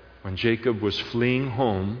Bethel, when Jacob was fleeing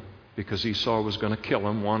home, because Esau was going to kill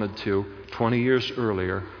him, wanted to, 20 years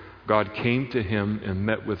earlier, God came to him and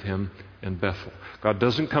met with him in Bethel. God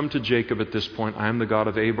doesn't come to Jacob at this point, I am the God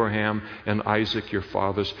of Abraham and Isaac, your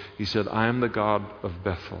fathers. He said, I am the God of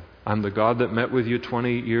Bethel. I'm the God that met with you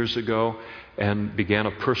 20 years ago and began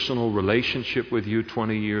a personal relationship with you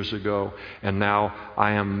 20 years ago. And now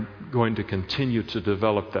I am going to continue to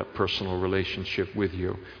develop that personal relationship with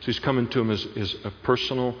you. So he's coming to him as a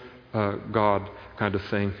personal God kind of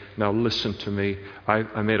thing. Now listen to me.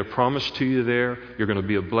 I made a promise to you there. You're going to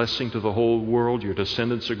be a blessing to the whole world. Your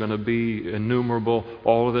descendants are going to be innumerable.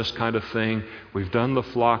 All of this kind of thing. We've done the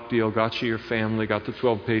flock deal. Got you your family. Got the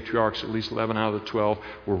 12 patriarchs. At least 11 out of the 12.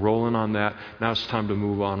 We're rolling on that. Now it's time to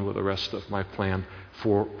move on with the rest of my plan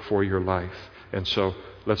for your life. And so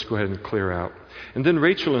let's go ahead and clear out. And then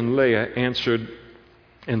Rachel and Leah answered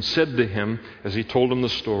and said to him, as he told him the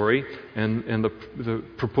story and the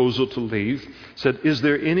proposal to leave, said, is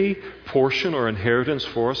there any portion or inheritance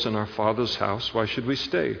for us in our father's house? Why should we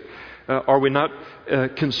stay? Are we not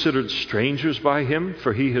considered strangers by him?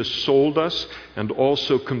 For he has sold us and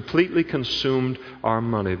also completely consumed our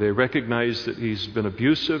money. They recognize that he's been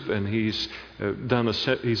abusive and he's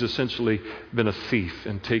essentially been a thief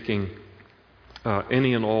in taking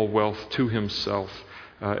any and all wealth to himself.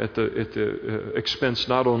 At the expense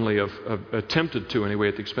not only of attempted to anyway,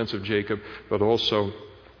 at the expense of Jacob, but also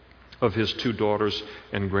of his 2 daughters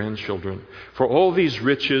and grandchildren. For all these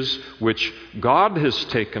riches which God has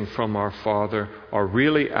taken from our father are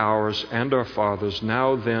really ours and our father's.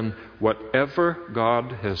 Now then, whatever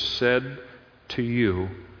God has said to you,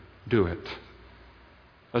 do it.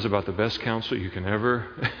 That's about the best counsel you can ever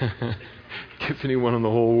give anyone in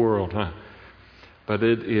the whole world, huh? But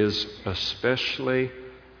it is especially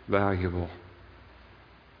valuable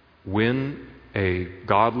when a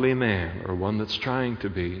godly man, or one that's trying to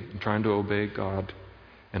be and trying to obey God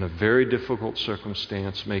in a very difficult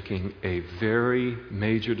circumstance, making a very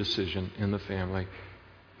major decision in the family,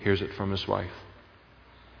 hears it from his wife.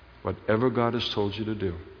 Whatever God has told you to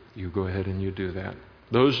do, you go ahead and you do that.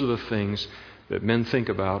 Those are the things that men think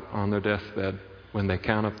about on their deathbed when they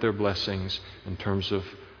count up their blessings in terms of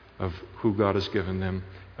who God has given them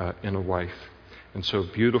in a wife. And so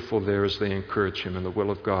beautiful there as they encourage him in the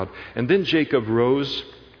will of God. And then Jacob rose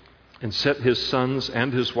and set his sons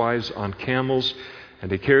and his wives on camels,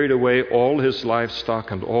 and he carried away all his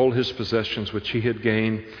livestock and all his possessions which he had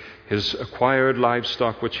gained, his acquired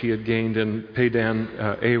livestock which he had gained in Padan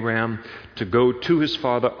Aram, to go to his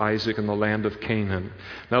father Isaac in the land of Canaan.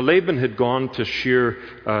 Now Laban had gone to shear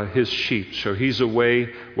his sheep, so he's away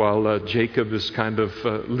while Jacob is kind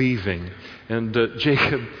of leaving. And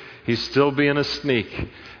Jacob, he's still being a sneak.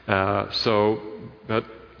 But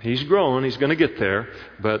he's growing. He's going to get there.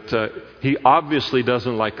 But he obviously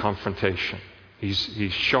doesn't like confrontation.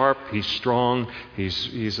 He's sharp, he's strong,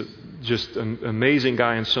 he's just an amazing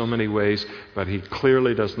guy in so many ways, but he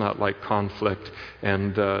clearly does not like conflict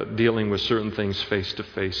and dealing with certain things face to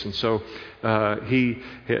face. And so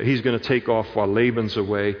he's going to take off while Laban's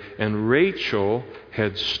away. And Rachel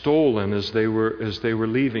had stolen as they were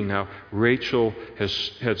leaving. Now Rachel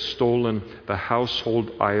had stolen the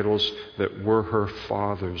household idols that were her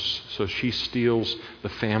father's. So she steals the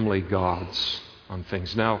family gods on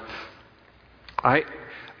things. Now,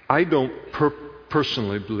 I don't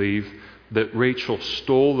personally believe that Rachel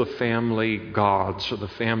stole the family gods or the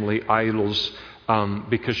family idols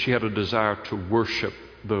because she had a desire to worship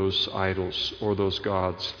those idols or those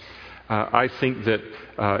gods. I think that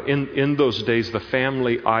in those days, the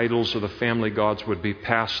family idols or the family gods would be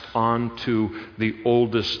passed on to the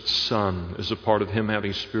oldest son as a part of him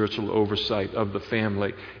having spiritual oversight of the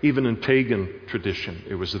family. Even in pagan tradition,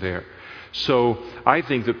 it was there. So I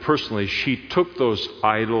think that personally she took those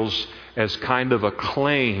idols as kind of a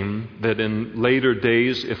claim that in later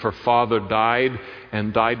days, if her father died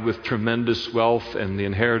and died with tremendous wealth and the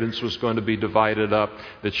inheritance was going to be divided up,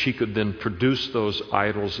 that she could then produce those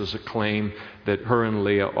idols as a claim that her and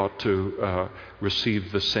Leah ought to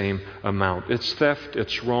receive the same amount. It's theft,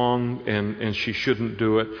 it's wrong, and she shouldn't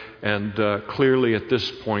do it. And clearly at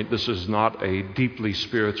this point, this is not a deeply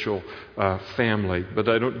spiritual family. But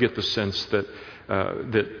I don't get the sense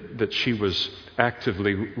that she was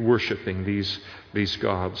actively worshiping these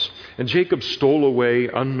gods. And Jacob stole away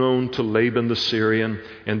unknown to Laban the Syrian,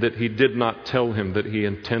 and that he did not tell him that he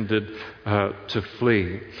intended to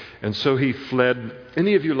flee. And so he fled.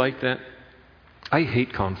 Any of you like that? I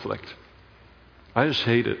hate conflict. I just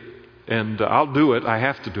hate it. And I'll do it. I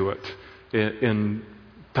have to do it in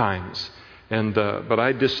times. But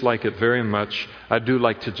I dislike it very much. I do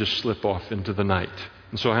like to just slip off into the night.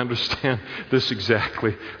 And so I understand this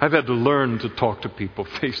exactly. I've had to learn to talk to people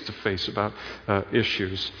face to face about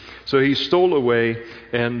issues. So he stole away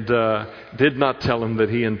and did not tell him that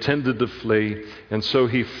he intended to flee. And so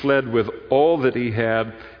he fled with all that he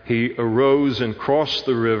had. He arose and crossed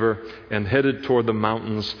the river and headed toward the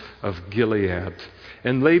mountains of Gilead.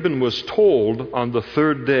 And Laban was told on the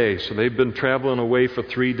third day, so they've been traveling away for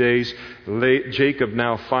 3 days. Jacob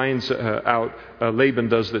now finds out, Laban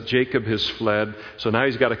does, that Jacob has fled. So now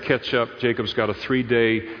he's got to catch up. Jacob's got a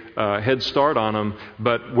 3-day head start on him.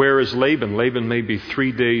 But where is Laban? Laban may be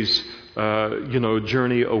 3 days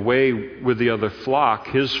journey away with the other flock,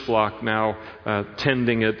 his flock now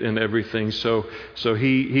tending it and everything. So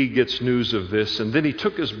he gets news of this. And then he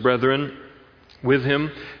took his brethren with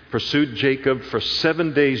him, pursued Jacob for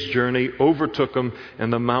 7 days' journey, overtook him in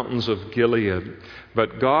the mountains of Gilead.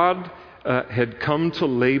 But God had come to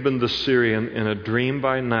Laban the Syrian in a dream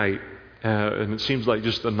by night. And it seems like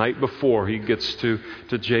just the night before he gets to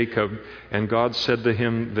Jacob. And God said to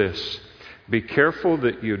him this: "Be careful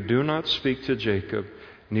that you do not speak to Jacob,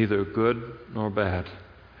 neither good nor bad.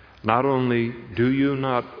 Not only do you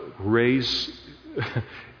not raise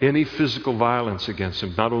any physical violence against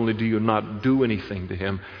him, not only do you not do anything to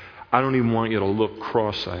him, I don't even want you to look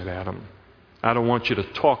cross-eyed at him. I don't want you to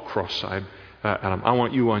talk cross-eyed at him. I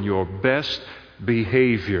want you on your best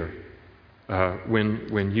behavior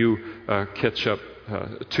when you catch up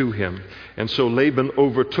to him." And so Laban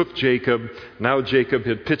overtook Jacob. Now Jacob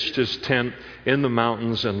had pitched his tent in the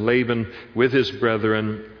mountains, and Laban with his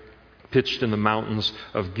brethren pitched in the mountains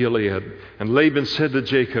of Gilead. And Laban said to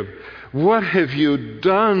Jacob, "What have you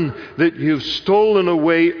done that you've stolen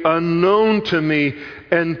away unknown to me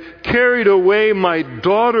and carried away my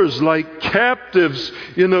daughters like captives,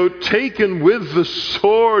 taken with the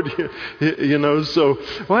sword?" So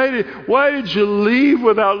why did you leave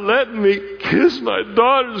without letting me kiss my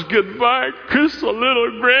daughters goodbye, kiss the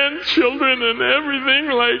little grandchildren and everything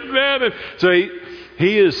like that? And so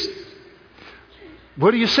he is...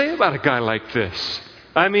 What do you say about a guy like this?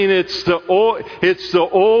 I mean, it's the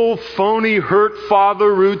old phony hurt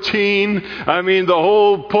father routine. I mean, the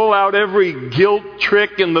whole pull out every guilt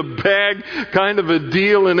trick in the bag kind of a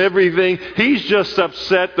deal and everything. He's just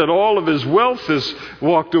upset that all of his wealth has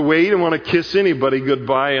walked away. He didn't want to kiss anybody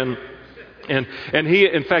goodbye, and he,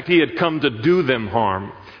 in fact, he had come to do them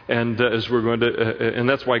harm. And as we're going to, and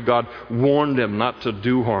that's why God warned him not to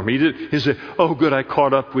do harm. He said, "Oh, good, I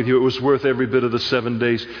caught up with you. It was worth every bit of the 7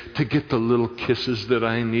 days to get the little kisses that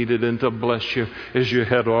I needed and to bless you as you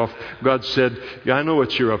head off." God said, "Yeah, I know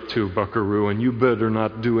what you're up to, Buckaroo, and you better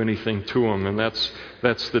not do anything to him." And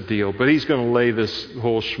that's the deal. But he's going to lay this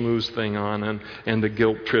whole schmooze thing on and the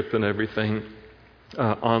guilt trip and everything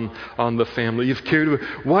on the family. You've carried away.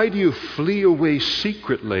 Why do you flee away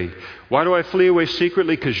secretly? Why do I flee away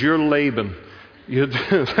secretly? Because you're Laban.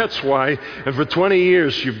 That's why. And for 20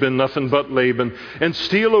 years you've been nothing but Laban. And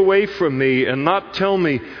steal away from me and not tell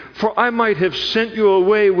me, for I might have sent you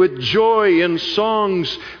away with joy and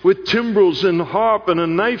songs, with timbrels and harp and a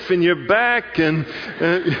knife in your back. And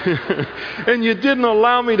you didn't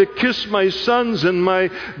allow me to kiss my sons and my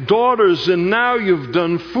daughters. And now you've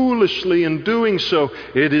done foolishly in doing so.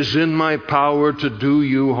 It is in my power to do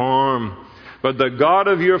you harm. But the God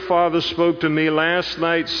of your father spoke to me last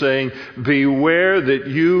night, saying, beware that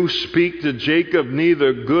you speak to Jacob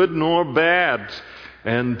neither good nor bad.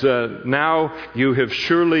 And now you have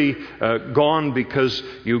surely gone because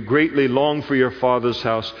you greatly long for your father's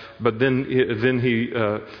house. But then he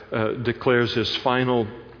declares his final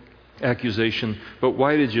accusation. But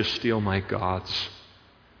why did you steal my gods?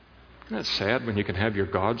 Isn't that sad when you can have your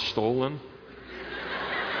gods stolen?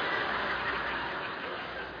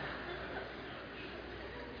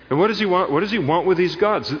 And what does he want? What does he want with these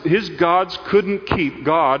gods? His gods couldn't keep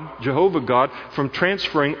God, Jehovah God, from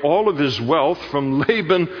transferring all of his wealth from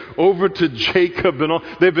Laban over to Jacob and all.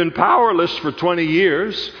 They've been powerless for 20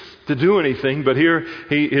 years to do anything, but here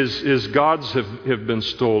his gods have been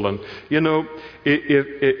stolen. You know,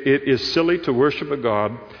 it is silly to worship a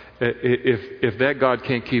God if that God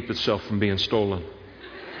can't keep itself from being stolen.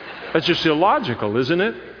 That's just illogical, isn't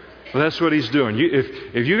it? Well, that's what he's doing.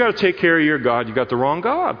 If you got to take care of your God, you got the wrong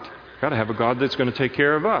God. You got to have a God that's going to take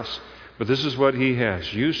care of us. But this is what he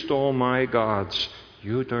has. You stole my gods,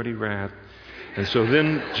 you dirty rat. And so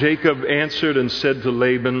then Jacob answered and said to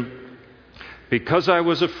Laban, because I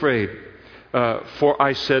was afraid, for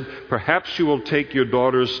I said, perhaps you will take your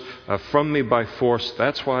daughters from me by force.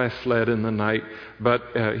 That's why I fled in the night.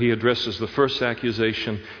 But he addresses the first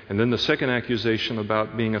accusation and then the second accusation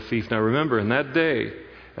about being a thief. Now remember, in that day,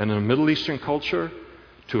 and in a Middle Eastern culture,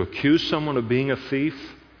 to accuse someone of being a thief,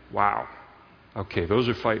 wow. Okay, those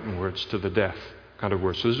are fighting words to the death kind of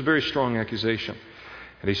words. So this is a very strong accusation.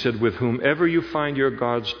 And he said, with whomever you find your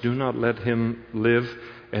gods, do not let him live.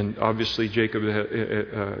 And obviously Jacob,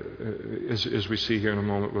 as we see here in a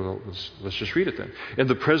moment, let's just read it then. In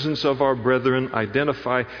the presence of our brethren,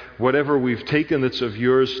 identify whatever we've taken that's of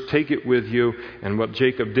yours, take it with you. And what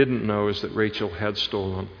Jacob didn't know is that Rachel had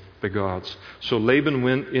stolen the gods. So Laban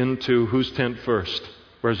went into whose tent first?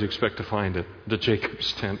 Where does he expect to find it? To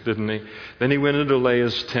Jacob's tent, didn't he? Then he went into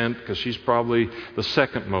Leah's tent because she's probably the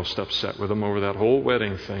second most upset with him over that whole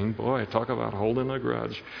wedding thing. Boy, talk about holding a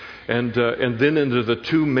grudge. And then into the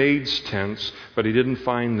two maids' tents, but he didn't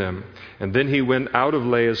find them. And then he went out of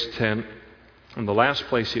Leah's tent. And the last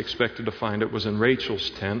place he expected to find it was in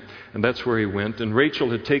Rachel's tent, and that's where he went. And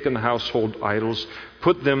Rachel had taken the household idols,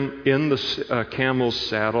 put them in the camel's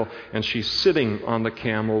saddle, and she's sitting on the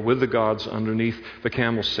camel with the gods underneath the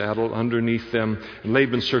camel's saddle, underneath them. And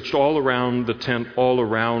Laban searched all around the tent, all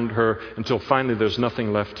around her, until finally there's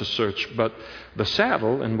nothing left to search but the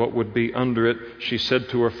saddle and what would be under it. She said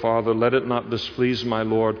to her father, let it not displease my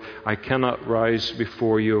Lord. I cannot rise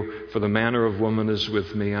before you, for the manner of woman is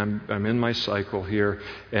with me. I'm in my cycle here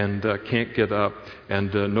and can't get up.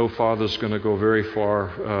 And no father's going to go very far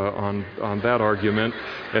on that argument.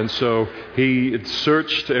 And so he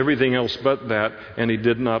searched everything else but that, and he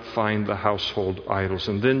did not find the household idols.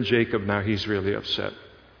 And then Jacob, now he's really upset.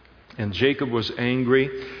 And Jacob was angry,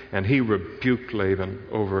 and he rebuked Laban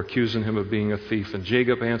over accusing him of being a thief. And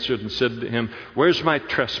Jacob answered and said to him, where's my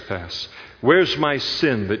trespass? Where's my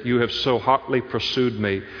sin that you have so hotly pursued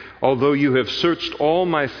me? Although you have searched all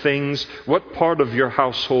my things, what part of your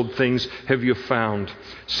household things have you found?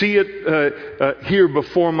 See it here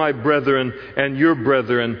before my brethren and your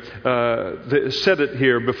brethren. Set it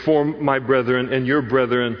here before my brethren and your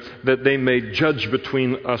brethren, that they may judge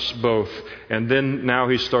between us both. And then now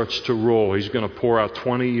he starts to roll. He's going to pour out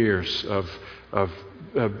 20 years of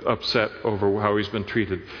upset over how he's been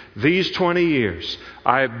treated. These 20 years,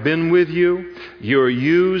 I've been with you. Your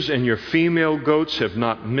ewes and your female goats have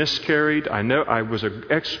not miscarried. I was an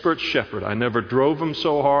expert shepherd. I never drove them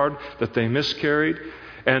so hard that they miscarried.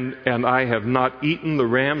 And I have not eaten the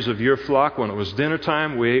rams of your flock. When it was dinner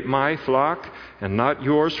time, we ate my flock and not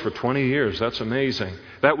yours for 20 years. That's amazing.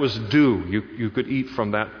 That was due. You could eat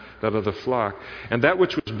from that other flock. And that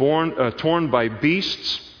which was torn by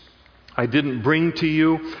beasts, I didn't bring to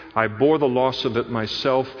you. I bore the loss of it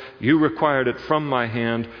myself. You required it from my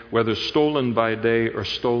hand, whether stolen by day or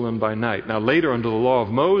stolen by night. Now later under the law of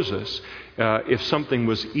Moses, if something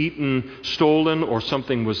was eaten, stolen, or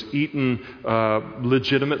something was eaten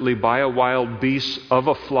legitimately by a wild beast of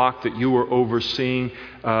a flock that you were overseeing,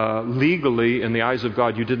 legally, in the eyes of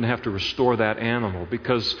God, you didn't have to restore that animal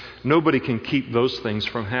because nobody can keep those things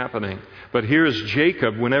from happening. But here is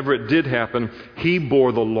Jacob. Whenever it did happen, he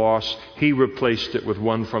bore the loss. He replaced it with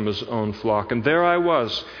one from his own flock. And there I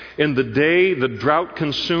was. In the day the drought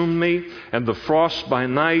consumed me, and the frost by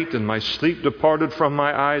night, and my sleep departed from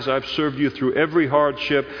my eyes. I've served you through every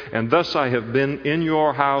hardship, and thus I have been in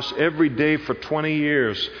your house every day for 20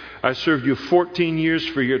 years. I served you 14 years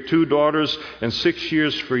for your 2 daughters and 6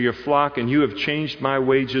 years for your flock, and you have changed my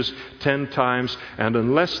wages 10 times. And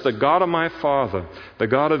unless the God of my father, the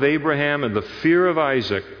God of Abraham and the fear of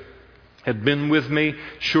Isaac, had been with me,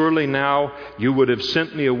 surely now you would have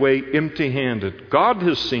sent me away empty-handed. God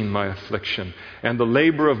has seen my affliction and the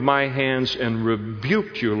labor of my hands and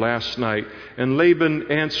rebuked you last night. And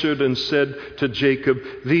Laban answered and said to Jacob,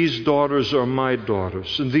 these daughters are my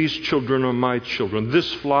daughters, and these children are my children.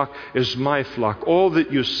 This flock is my flock. All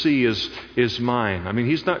that you see is mine. I mean,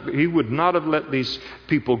 he would not have let these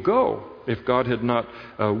people go if God had not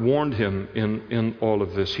warned him in all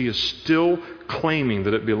of this. He is still claiming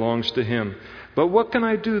that it belongs to him. But what can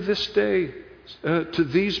I do this day to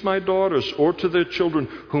these my daughters, or to their children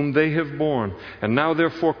whom they have borne? And now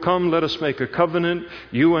therefore come, let us make a covenant,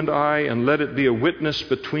 you and I, and let it be a witness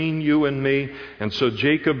between you and me. And so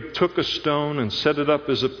Jacob took a stone and set it up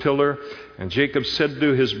as a pillar. And Jacob said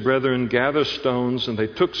to his brethren, gather stones. And they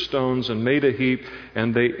took stones and made a heap,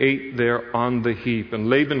 and they ate there on the heap. And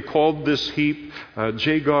Laban called this heap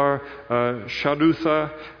Jagar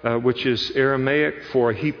Shadutha, which is Aramaic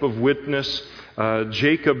for a heap of witness.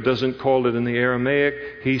 Jacob doesn't call it in the Aramaic.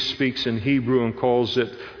 He speaks in Hebrew and calls it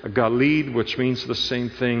Galid, which means the same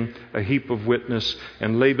thing, a heap of witness.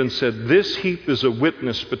 And Laban said, this heap is a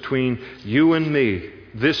witness between you and me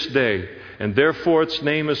this day, and therefore its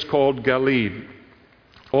name is called Galid.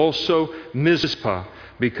 Also Mizpah,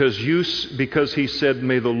 because he said,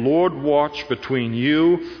 may the Lord watch between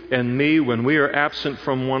you and me when we are absent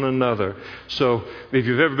from one another. So if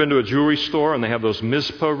you've ever been to a jewelry store and they have those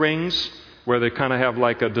Mizpah rings, where they kind of have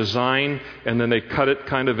like a design, and then they cut it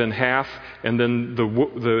kind of in half, and then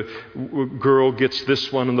the girl gets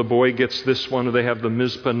this one and the boy gets this one, and they have the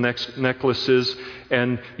Mizpah necklaces,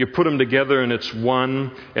 and you put them together and it's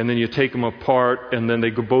one, and then you take them apart, and then they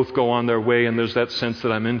both go on their way, and there's that sense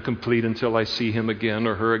that I'm incomplete until I see him again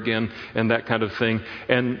or her again, and that kind of thing.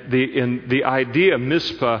 And the idea of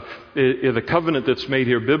Mizpah, the covenant that's made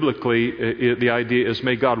here biblically, the idea is,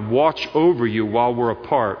 may God watch over you while we're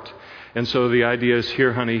apart. And so the idea is,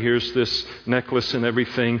 here, honey, here's this necklace and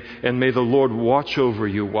everything, and may the Lord watch over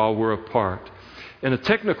you while we're apart. In a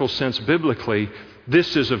technical sense, biblically,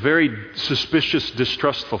 this is a very suspicious,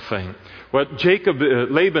 distrustful thing. What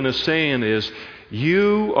Laban is saying is,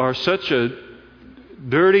 you are such a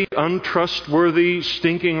dirty, untrustworthy,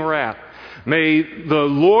 stinking rat. May the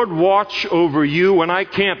Lord watch over you when I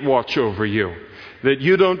can't watch over you. That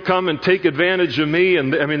you don't come and take advantage of me.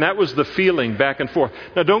 And I mean, that was the feeling back and forth.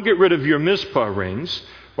 Now, don't get rid of your Mizpah rings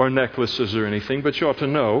or necklaces or anything, but you ought to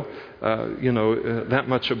know, that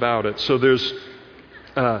much about it. So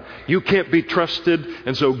you can't be trusted,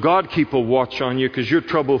 and so God keep a watch on you because you're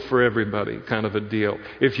trouble for everybody, kind of a deal.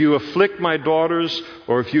 If you afflict my daughters,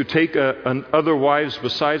 or if you take other wives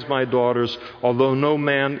besides my daughters, although no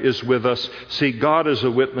man is with us, see, God is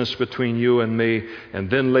a witness between you and me. And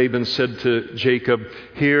then Laban said to Jacob,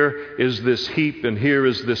 here is this heap, and here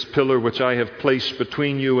is this pillar which I have placed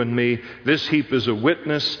between you and me. This heap is a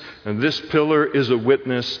witness, and this pillar is a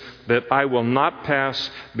witness, that I will not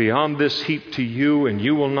pass beyond this heap to you, and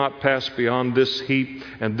you will not pass beyond this heap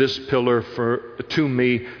and this pillar to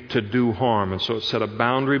me to do harm. And so it set a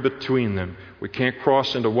boundary between them. We can't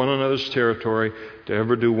cross into one another's territory to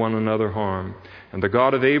ever do one another harm. And the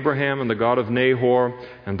God of Abraham and the God of Nahor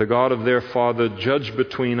and the God of their father judge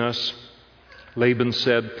between us. Laban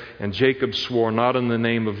said, and Jacob swore not in the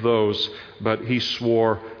name of those, but he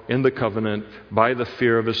swore in the covenant by the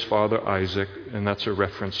fear of his father Isaac, and that's a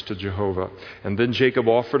reference to Jehovah. And then Jacob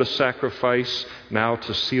offered a sacrifice now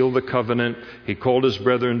to seal the covenant. He called his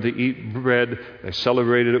brethren to eat bread. They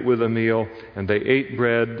celebrated it with a meal, and they ate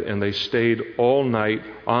bread, and they stayed all night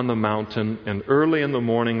on the mountain. And early in the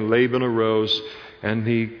morning, Laban arose, and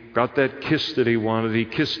he got that kiss that he wanted. He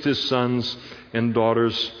kissed his sons and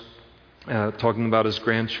daughters, talking about his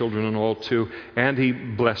grandchildren and all too, and he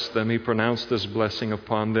blessed them. He pronounced this blessing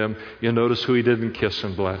upon them. You notice who he didn't kiss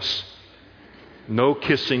and bless. No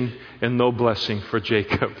kissing and no blessing for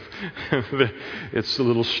Jacob. It's a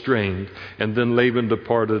little strained. And then Laban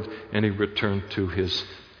departed and he returned to his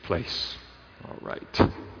place. All right.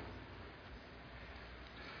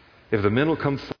 If the men will come forward.